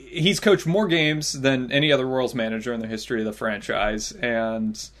he's coached more games than any other Royals manager in the history of the franchise,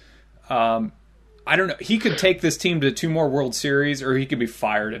 and I don't know. He could take this team to 2 more World Series, or he could be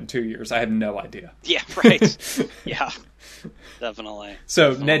fired in 2 years. I have no idea. Yeah, right. Yeah, definitely.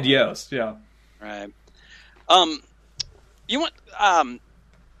 So Ned Yost, yeah, right. You want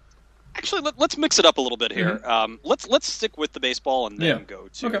actually let's mix it up a little bit here. Mm-hmm. Let's stick with the baseball and then go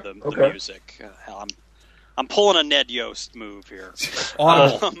to the music. I'm pulling a Ned Yost move here.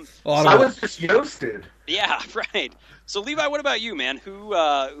 Audible. I was just Yosted. Yeah, right. So Levi, what about you, man?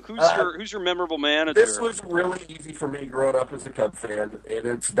 Who's your memorable manager? This was really easy for me growing up as a Cub fan, and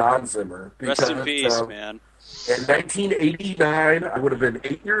it's Don Zimmer. Because, rest in peace, man. In 1989, I would have been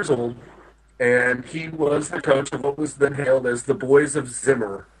 8 years old, and he was the coach of what was then hailed as the Boys of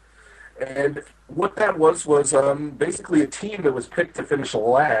Zimmer. And what that was basically a team that was picked to finish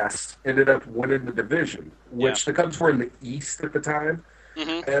last ended up winning the division, which the Cubs were in the East at the time.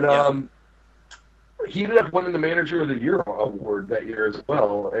 Mm-hmm. And he ended up winning the Manager of the Year award that year as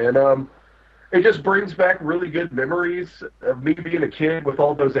well. And it just brings back really good memories of me being a kid with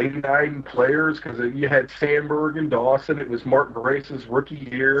all those 89 players, because you had Sandberg and Dawson. It was Mark Grace's rookie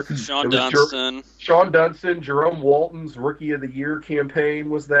year. Sean Dunston. Sean Dunston. Jerome Walton's Rookie of the Year campaign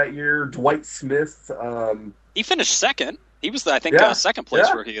was that year. Dwight Smith. He finished second. He was, I think, second place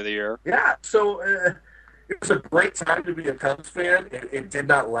Rookie of the Year. Yeah, so it was a great time to be a Cubs fan. It did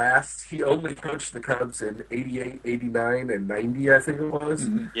not last. He only coached the Cubs in 88, 89, and 90, I think it was.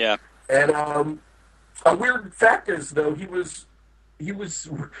 Mm-hmm. Yeah. And a weird fact is, though, he was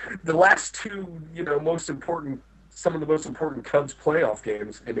the last two, some of the most important Cubs playoff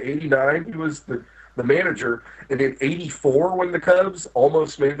games. In 89, he was the manager, and in 84, when the Cubs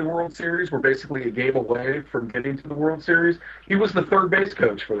almost made the World Series, were basically a game away from getting to the World Series, he was the third base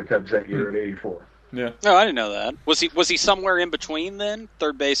coach for the Cubs that year in 84. Yeah. No, I didn't know that. Was he somewhere in between then,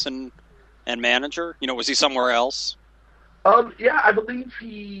 third base and manager? Was he somewhere else? Yeah, I believe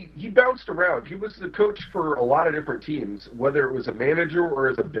he bounced around. He was the coach for a lot of different teams, whether it was a manager or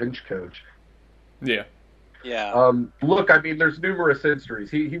as a bench coach. Yeah. Yeah. Look, I mean, there's numerous histories.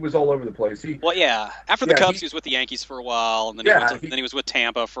 He was all over the place. After the Cubs, he was with the Yankees for a while, and then he was with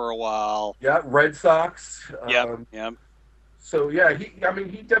Tampa for a while. Yeah, Red Sox. Yep. So yeah, he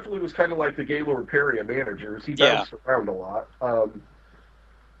definitely was kind of like the Gaylord Perry of managers. He bounced around a lot.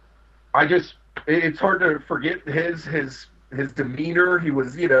 It's hard to forget his demeanor. He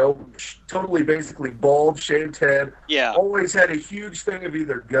was, totally basically bald, shaved head. Yeah. Always had a huge thing of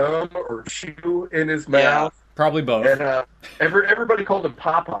either gum or chew in his mouth. Yeah, probably both. And everybody called him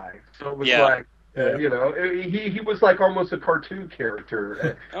Popeye. So it was he was like almost a cartoon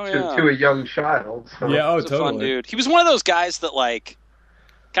character to a young child. So. Yeah, He was a fun dude. He was one of those guys that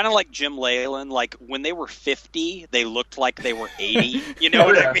kind of like Jim Leyland, like when they were 50, they looked like they were 80. You know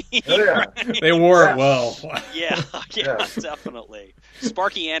what I mean? Oh, yeah. Right? They wore it well. Yeah, definitely.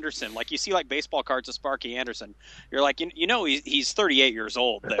 Sparky Anderson, like you see like baseball cards of Sparky Anderson, you're like, he's 38 years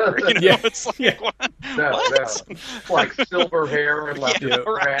old there. It's like, what? No. Like silver hair and like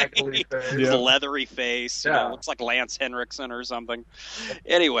crackly face. His leathery face. Looks like Lance Henriksen or something.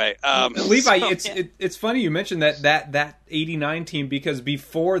 Anyway, Levi, it's funny you mentioned that 89 team, because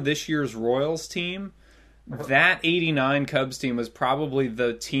before this year's Royals team, that 89 Cubs team was probably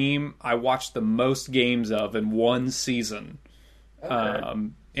the team I watched the most games of in one season.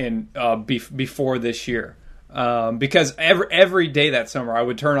 Before this year, because every day that summer I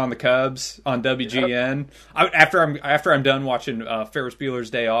would turn on the Cubs on WGN after I'm done watching Ferris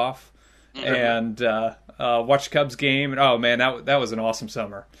Bueller's Day Off, and watch the Cubs game, and oh man, that was an awesome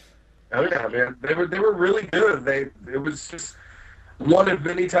summer. Oh yeah, man, they were really good. It was just one of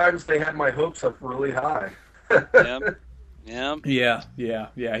many times they had my hopes up really high. Yeah.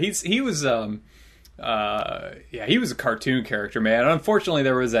 He was he was a cartoon character, man. Unfortunately,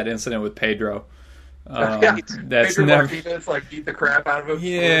 there was that incident with Pedro. That's Pedro never Martinez beat the crap out of him.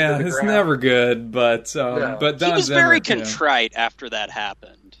 Yeah, it's never good. But Don he was Zimmer, very contrite after that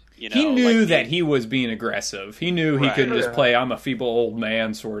happened. He knew that he was being aggressive. He knew he couldn't just play "I'm a feeble old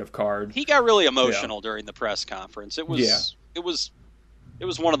man" sort of card. He got really emotional during the press conference. It was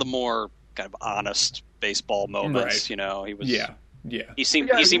one of the more kind of honest baseball moments. Right. He was. Yeah. He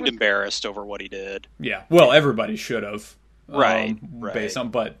seemed embarrassed over what he did. Yeah. Well, everybody should have. Right. Based on,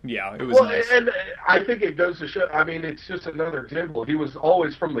 but it was nice. And I think it goes to show. I mean, it's just another example. He was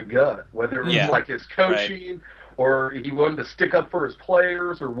always from the gut, whether it was like his coaching or he wanted to stick up for his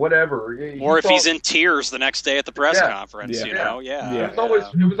players or whatever. Or if he's in tears the next day at the press conference, It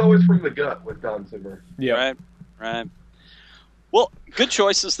was always from the gut with Don Zimmer. Yeah. Right. Well, good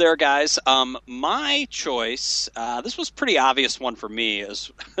choices there, guys. My choice, this was a pretty obvious one for me as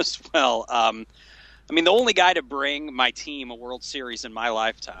well. The only guy to bring my team a World Series in my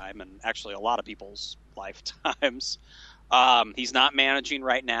lifetime, and actually a lot of people's lifetimes, he's not managing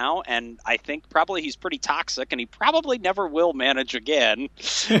right now, and I think probably he's pretty toxic, and he probably never will manage again,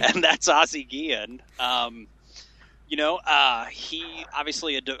 and that's Ozzie Guillen. He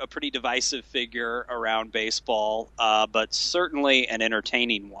obviously a pretty divisive figure around baseball, but certainly an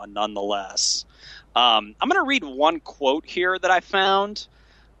entertaining one nonetheless. I'm going to read one quote here that I found.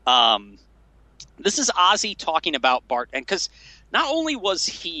 This is Ozzie talking about Bart, and because not only was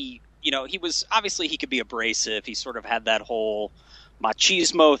he, he was obviously he could be abrasive. He sort of had that whole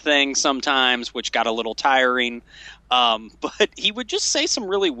machismo thing sometimes, which got a little tiring. But he would just say some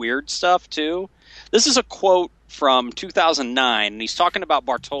really weird stuff too. This is a quote from 2009, and he's talking about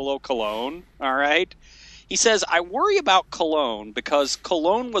Bartolo Colon, all right? He says, "I worry about Colon because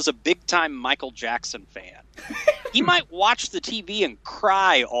Colon was a big-time Michael Jackson fan. He might watch the TV and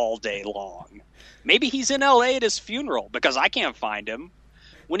cry all day long. Maybe he's in L.A. at his funeral because I can't find him.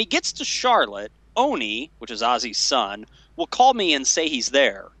 When he gets to Charlotte, Oni, which is Ozzy's son, will call me and say he's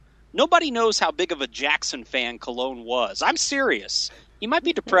there. Nobody knows how big of a Jackson fan Colon was. I'm serious. He might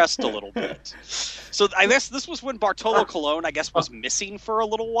be depressed a little bit. So I guess this was when Bartolo Colon, was missing for a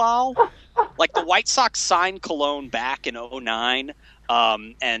little while. Like the White Sox signed Colon back in 2009,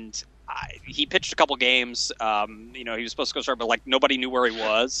 and he pitched a couple games. He was supposed to go start, but like nobody knew where he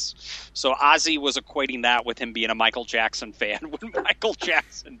was. So Ozzy was equating that with him being a Michael Jackson fan when Michael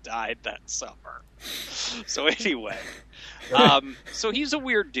Jackson died that summer. So anyway, so he's a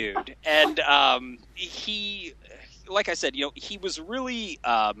weird dude, and he, like I said, he was really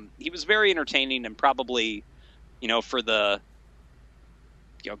he was very entertaining, and probably, for the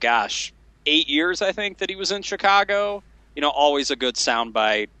 8 years I think that he was in Chicago, always a good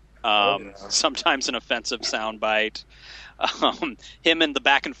soundbite. Sometimes an offensive soundbite. Him and the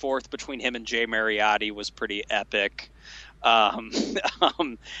back and forth between him and Jay Mariotti was pretty epic. And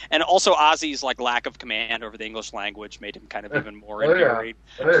also Ozzy's lack of command over the English language made him kind of even more endearing.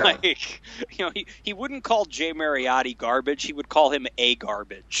 He wouldn't call Jay Mariotti garbage; he would call him a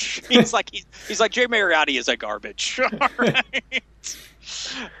garbage. He's like Jay Mariotti is a garbage. All right.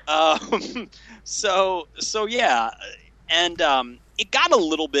 So yeah, and it got a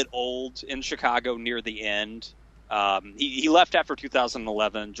little bit old in Chicago near the end. He left after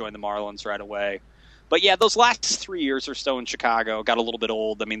 2011, joined the Marlins right away. But yeah, those last 3 years or so in Chicago got a little bit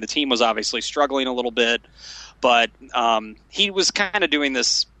old. I mean, the team was obviously struggling a little bit, but he was kind of doing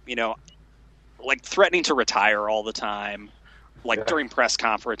this, threatening to retire all the time, during press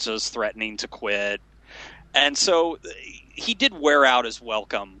conferences, threatening to quit. And so he did wear out his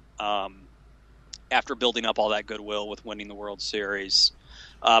welcome after building up all that goodwill with winning the World Series.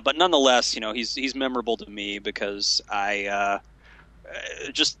 But nonetheless, he's memorable to me because I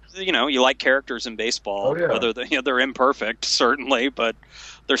you like characters in baseball, whether they're imperfect, certainly, but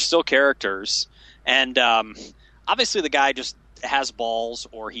they're still characters. And obviously the guy just has balls,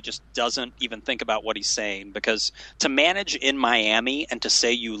 or he just doesn't even think about what he's saying, because to manage in Miami and to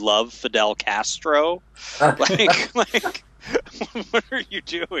say you love Fidel Castro, what are you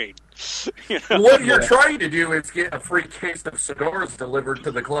doing? What you're trying to do is get a free case of cigars delivered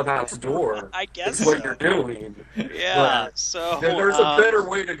to the clubhouse door. I guess that's what you're doing. Yeah, so there's a better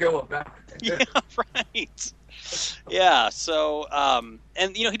way to go about it. Yeah, right. Yeah, so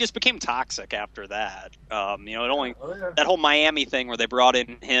and he just became toxic after that. That whole Miami thing where they brought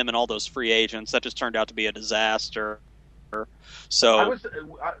in him and all those free agents, that just turned out to be a disaster. So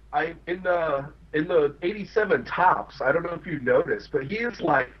I in the '87 Topps. I don't know if you noticed, but he is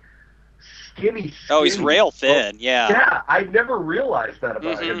skinny. Oh, he's rail thin. Yeah. Yeah, I never realized that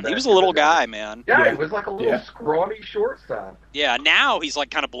about him. He was a little guy, man. Yeah, he was like a little scrawny shortstop. Yeah, now he's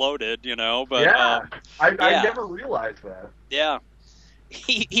kind of bloated, but I never realized that. Yeah.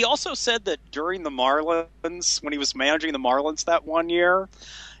 He also said that during the Marlins, when he was managing the Marlins that one year,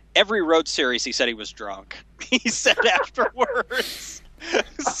 every road series he said he was drunk. He said afterwards.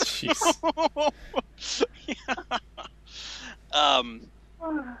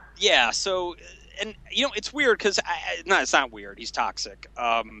 So and it's weird because it's not weird. He's toxic.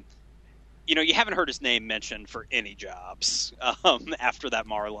 You haven't heard his name mentioned for any jobs after that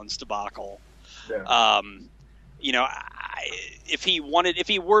Marlins debacle. Yeah. If he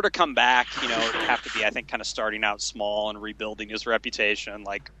were to come back, it'd have to be, I think, kind of starting out small and rebuilding his reputation,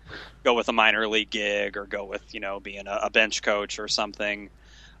 go with a minor league gig or go with, being a bench coach or something.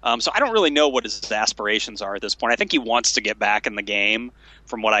 So I don't really know what his aspirations are at this point. I think he wants to get back in the game,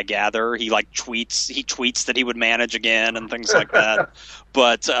 from what I gather. He tweets that he would manage again and things like that.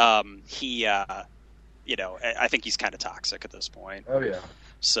 But I think he's kind of toxic at this point. Oh yeah.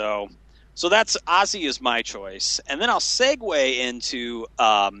 So that's Ozzy is my choice. And then I'll segue into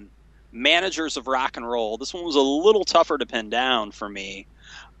managers of rock and roll. This one was a little tougher to pin down for me.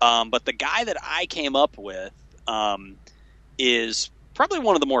 But the guy that I came up with is probably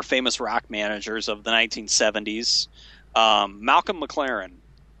one of the more famous rock managers of the 1970s. Malcolm McLaren,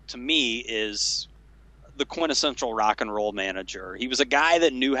 to me, is the quintessential rock and roll manager. He was a guy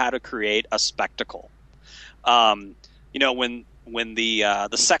that knew how to create a spectacle. When the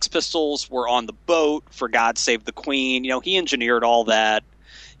Sex Pistols were on the boat for God Save the Queen, he engineered all that.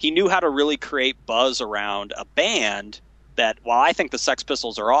 He knew how to really create buzz around a band that, while I think the Sex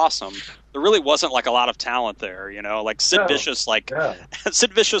Pistols are awesome, there really wasn't a lot of talent there. Sid Vicious,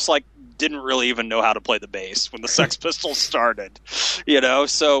 Sid Vicious, didn't really even know how to play the bass when the Sex Pistols started.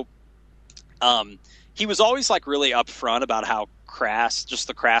 So he was always really upfront about how crass, just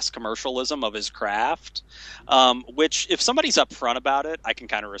the crass commercialism of his craft. Which, if somebody's upfront about it, I can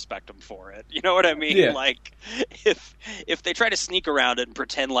kind of respect them for it. You know what I mean? Yeah. Like, if they try to sneak around it and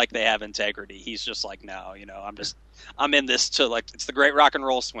pretend like they have integrity, he's just like, no, I'm in this to, like, it's the great rock and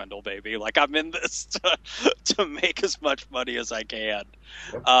roll swindle, baby. Like, I'm in this to make as much money as I can.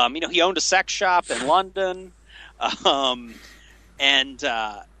 He owned a sex shop in London, and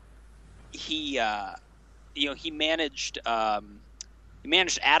he managed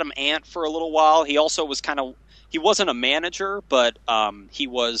Adam Ant for a little while. He also was he wasn't a manager, but he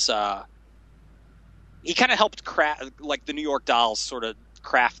kind of helped like the New York Dolls sort of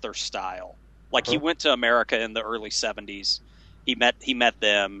craft their style. Like, he went to America in the early 70s. He met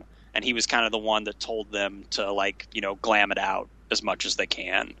them, and he was kind of the one that told them to, like, glam it out as much as they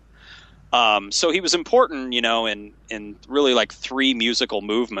can. So he was important, in really like 3 musical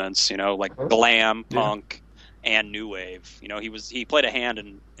movements, like glam, punk, and new wave. He played a hand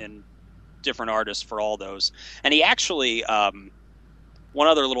in different artists for all those. And he actually, one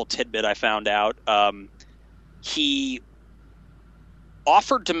other little tidbit I found out, he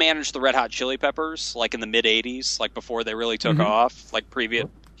offered to manage the Red Hot Chili Peppers, like in the mid '80s, like before they really took off, like previous,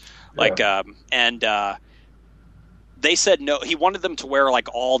 they said no. He wanted them to wear like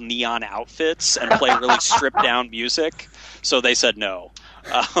all neon outfits and play really stripped down music, so they said no.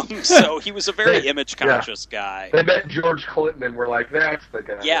 So he was a very image conscious guy. They met George Clinton and were like, "That's the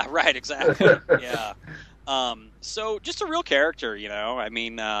guy." Yeah, right, exactly. Yeah. So just a real character, I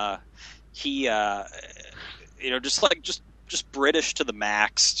mean, he, just British to the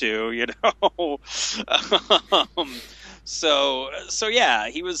max too, So yeah,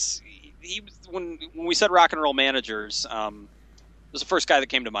 he was when we said rock and roll managers, was the first guy that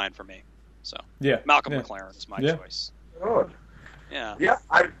came to mind for me. So Malcolm McLaren is my choice. Oh. Yeah.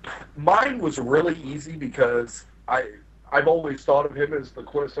 Mine was really easy because I've always thought of him as the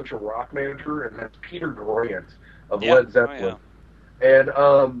quintessential rock manager, and that's Peter Grant of Led Zeppelin.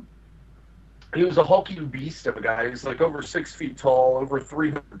 And he was a hulking beast of a guy. He's like over 6 feet tall, over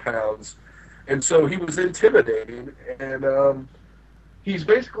 300 pounds. And so he was intimidating. And he's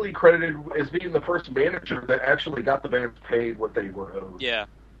basically credited as being the first manager that actually got the bands paid what they were owed. Yeah.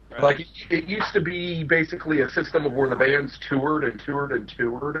 Right. Like, it used to be basically a system of where the bands toured and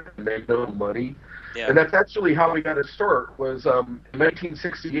made no money. Yeah. And that's actually how he got his start, was in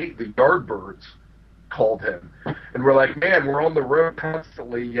 1968, the Yardbirds called him. And we're like, man, we're on the road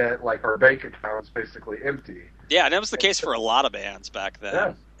constantly, yet, like, our bank account's basically empty. Yeah, and that was the case for a lot of bands back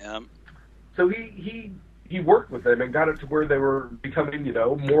then. Yeah. So he worked with them and got it to where they were becoming,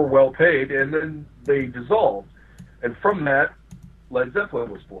 more well-paid, and then they dissolved. And from that, Led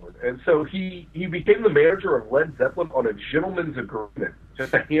Zeppelin was born. And so he became the manager of Led Zeppelin on a gentleman's agreement,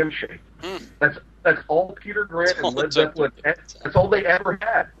 just a handshake. That's all Peter Grant and Led Zeppelin, that's all they ever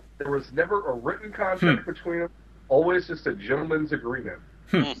had. There was never a written contract between them, always just a gentleman's agreement.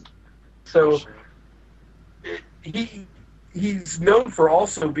 So he's known for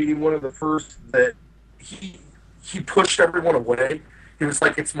also being one of the first that he pushed everyone away. He was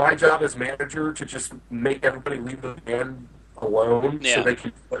like, it's my job as manager to just make everybody leave the band alone so they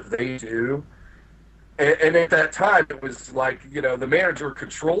can do what they do. And at that time, it was like, the manager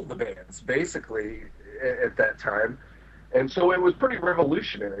controlled the bands, basically, at that time. And so it was pretty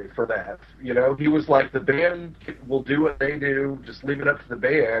revolutionary for that. He was like, the band will do what they do, just leave it up to the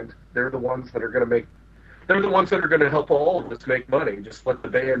band. They're the ones that are going to help all of us make money. Just let the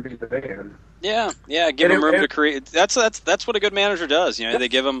band be the band. Yeah, give them room to create. That's what a good manager does. They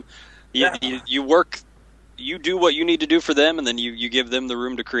give them, you work, you do what you need to do for them, and then you give them the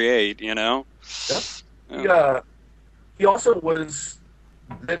room to create. Yep. He also was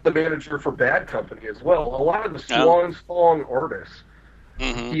the manager for Bad Company as well. A lot of the Swan Song artists.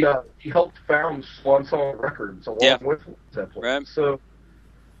 He helped found Swan Song Records along with Zeppelin. Right. So,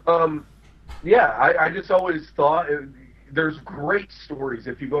 I just always thought there's great stories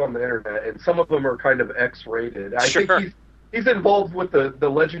if you go on the internet, and some of them are kind of X-rated. I think he's involved with the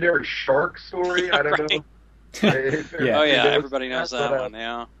legendary shark story. I don't know. Everybody knows that one.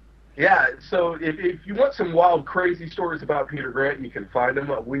 Yeah. Yeah, so if you want some wild, crazy stories about Peter Grant, you can find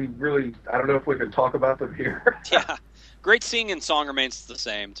them. I don't know if we can talk about them here. Yeah. Great singing song remains the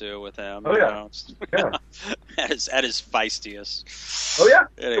same, too, with him. Oh, yeah. At his feistiest. Oh, yeah.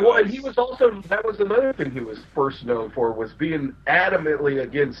 Anyway. Well, and he was that was another thing he was first known for, was being adamantly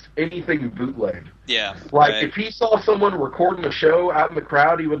against anything bootleg. Yeah. Like, if he saw someone recording a show out in the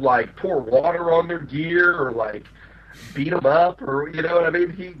crowd, he would, like, pour water on their gear or, like, beat them up, or, you know what I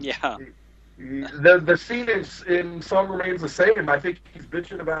mean? The scene in Song Remains the Same. I think he's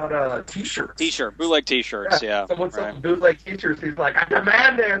bitching about T-shirts. Bootleg T-shirts. Yeah. Someone selling bootleg T-shirts. He's like, I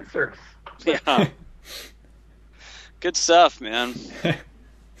demand answers. Yeah. Good stuff, man.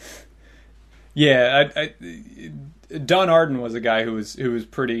 Yeah, Don Arden was a guy who was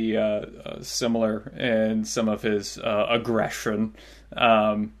pretty similar in some of his aggression.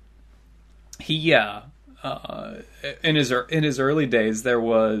 He in his early days, there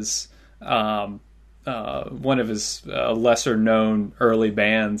was one of his lesser known early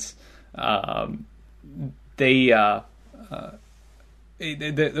bands. One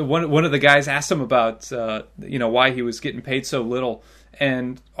of the guys asked him about why he was getting paid so little.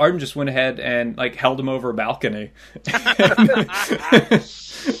 And Arden just went ahead and like held him over a balcony. He was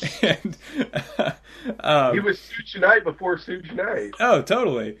Suge Knight before Suge Knight. Oh,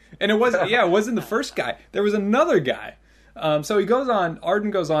 totally. And it wasn't the first guy. There was another guy. So Arden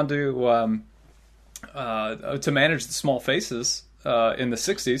goes on to manage the Small Faces in the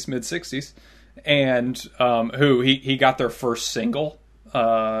 '60s, mid '60s, and who he got their first single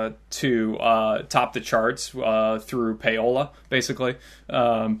to top the charts through payola, basically,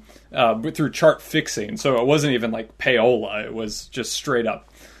 through chart fixing. So it wasn't even like payola; it was just straight up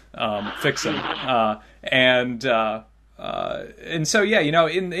fixing. And so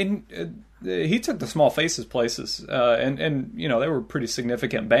he took the Small Faces places, and they were a pretty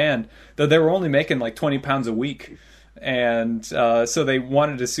significant band, though they were only making like £20 a week, and so they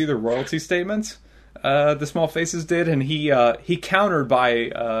wanted to see the royalty statements. The Small Faces did, and he countered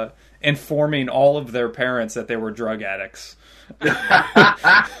by informing all of their parents that they were drug addicts.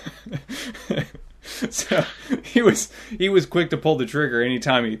 So he was quick to pull the trigger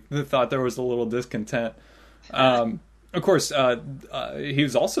anytime he thought there was a little discontent. Of course, he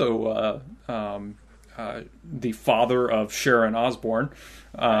was also the father of Sharon Osbourne.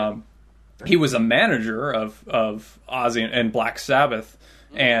 He was a manager of Ozzy and Black Sabbath.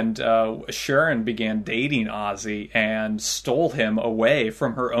 And Sharon began dating Ozzy and stole him away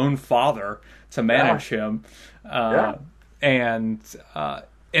from her own father to manage him. And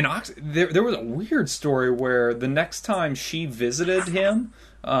there was a weird story where the next time she visited him,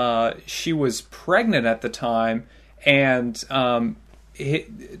 she was pregnant at the time, and Don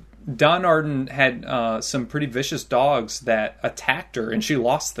Arden had some pretty vicious dogs that attacked her, and she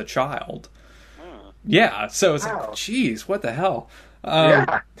lost the child. Yeah, so it's like, geez, what the hell? And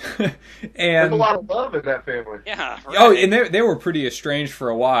there's a lot of love in that family. Yeah. Right. Oh, and they were pretty estranged for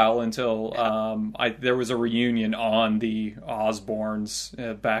a while until there was a reunion on the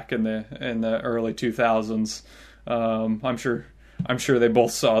Osbournes back in the early 2000s. I'm sure they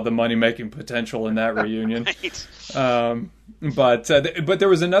both saw the money making potential in that reunion. Right. But there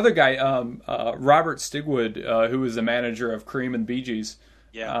was another guy, Robert Stigwood, who was the manager of Cream and Bee Gees.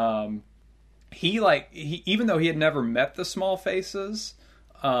 Yeah. He even though he had never met the Small Faces,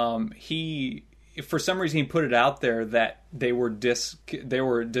 he for some reason he put it out there that they were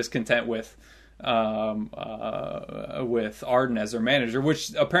discontent with Arden as their manager,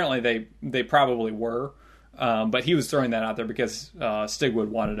 which apparently they probably were, but he was throwing that out there because Stigwood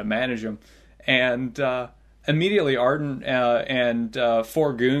wanted to manage him, and immediately Arden and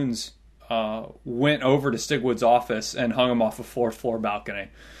four goons went over to Stigwood's office and hung him off a fourth floor balcony.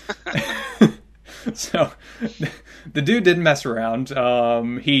 So the dude didn't mess around.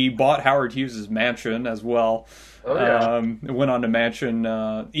 He bought Howard Hughes' mansion as well. Went on to mansion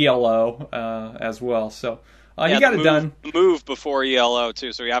ELO as well. So he got it done. Moved before ELO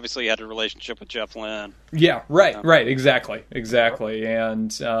too, so he obviously had a relationship with Jeff Lynne. Yeah, right, exactly.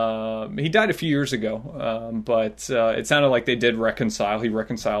 And he died a few years ago, but it sounded like they did reconcile. He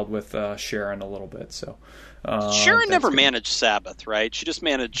reconciled with Sharon a little bit, so. Sharon never managed Sabbath, right? She just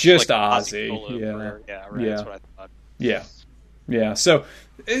managed Ozzy. Yeah, right. That's what I thought. Yeah. So,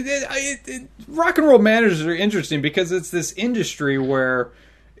 rock and roll managers are interesting because it's this industry where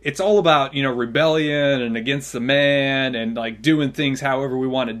it's all about rebellion and against the man and like doing things however we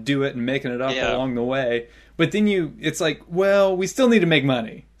want to do it and making it up along the way. But then it's like, well, we still need to make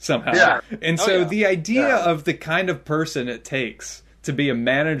money somehow. Yeah. And so the idea of the kind of person it takes to be a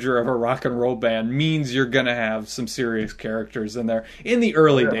manager of a rock and roll band means you're going to have some serious characters in there. In the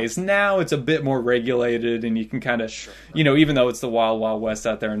early days, now it's a bit more regulated, and you can kind of, even though it's the wild, wild west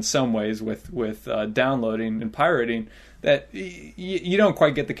out there in some ways with downloading and pirating, that you don't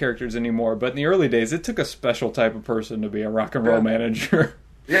quite get the characters anymore. But in the early days, it took a special type of person to be a rock and roll manager.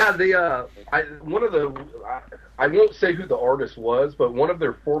 Yeah, I won't say who the artist was, but one of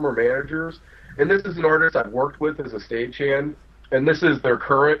their former managers, and this is an artist I've worked with as a stagehand, and this is their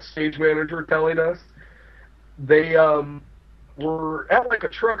current stage manager telling us, they we're at like a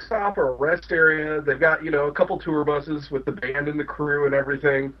truck stop or a rest area. They've got, a couple tour buses with the band and the crew and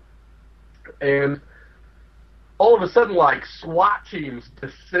everything. And all of a sudden, like, SWAT teams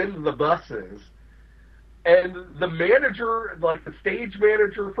descend the buses. And the manager, like the stage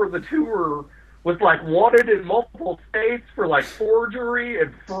manager for the tour, was like wanted in multiple states for like forgery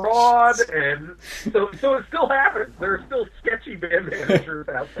and fraud, and so it still happens. There are still sketchy band managers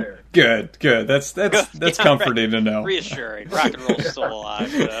out there. Good. That's comforting to know. Reassuring. Rock and roll's still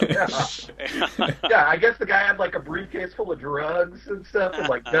alive. Yeah, I guess the guy had like a briefcase full of drugs and stuff, and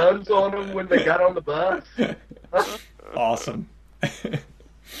like guns on him when they got on the bus. Awesome.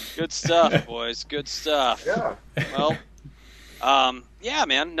 Good stuff, boys. Good stuff. Yeah. Well. Yeah,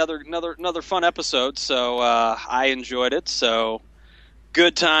 man, another fun episode. So I enjoyed it. So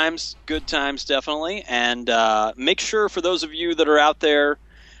good times, definitely. And make sure, for those of you that are out there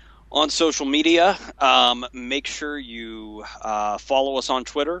on social media, make sure you follow us on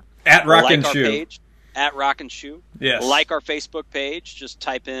Twitter at Rock like and our Shoe. Page, at Rock and Shoe. Yes. Like our Facebook page. Just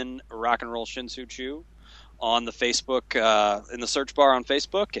type in Rock and Roll Shinsu Chu on the Facebook in the search bar on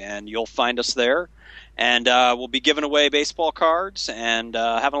Facebook, and you'll find us there. And we'll be giving away baseball cards and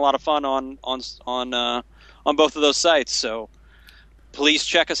having a lot of fun on both of those sites. So please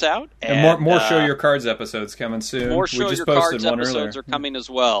check us out. And more Show Your Cards episodes coming soon. More we Show just Your posted Cards one episodes earlier. are coming as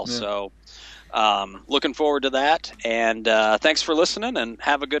well. Yeah. So looking forward to that. And thanks for listening, and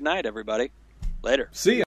have a good night, everybody. Later. See ya.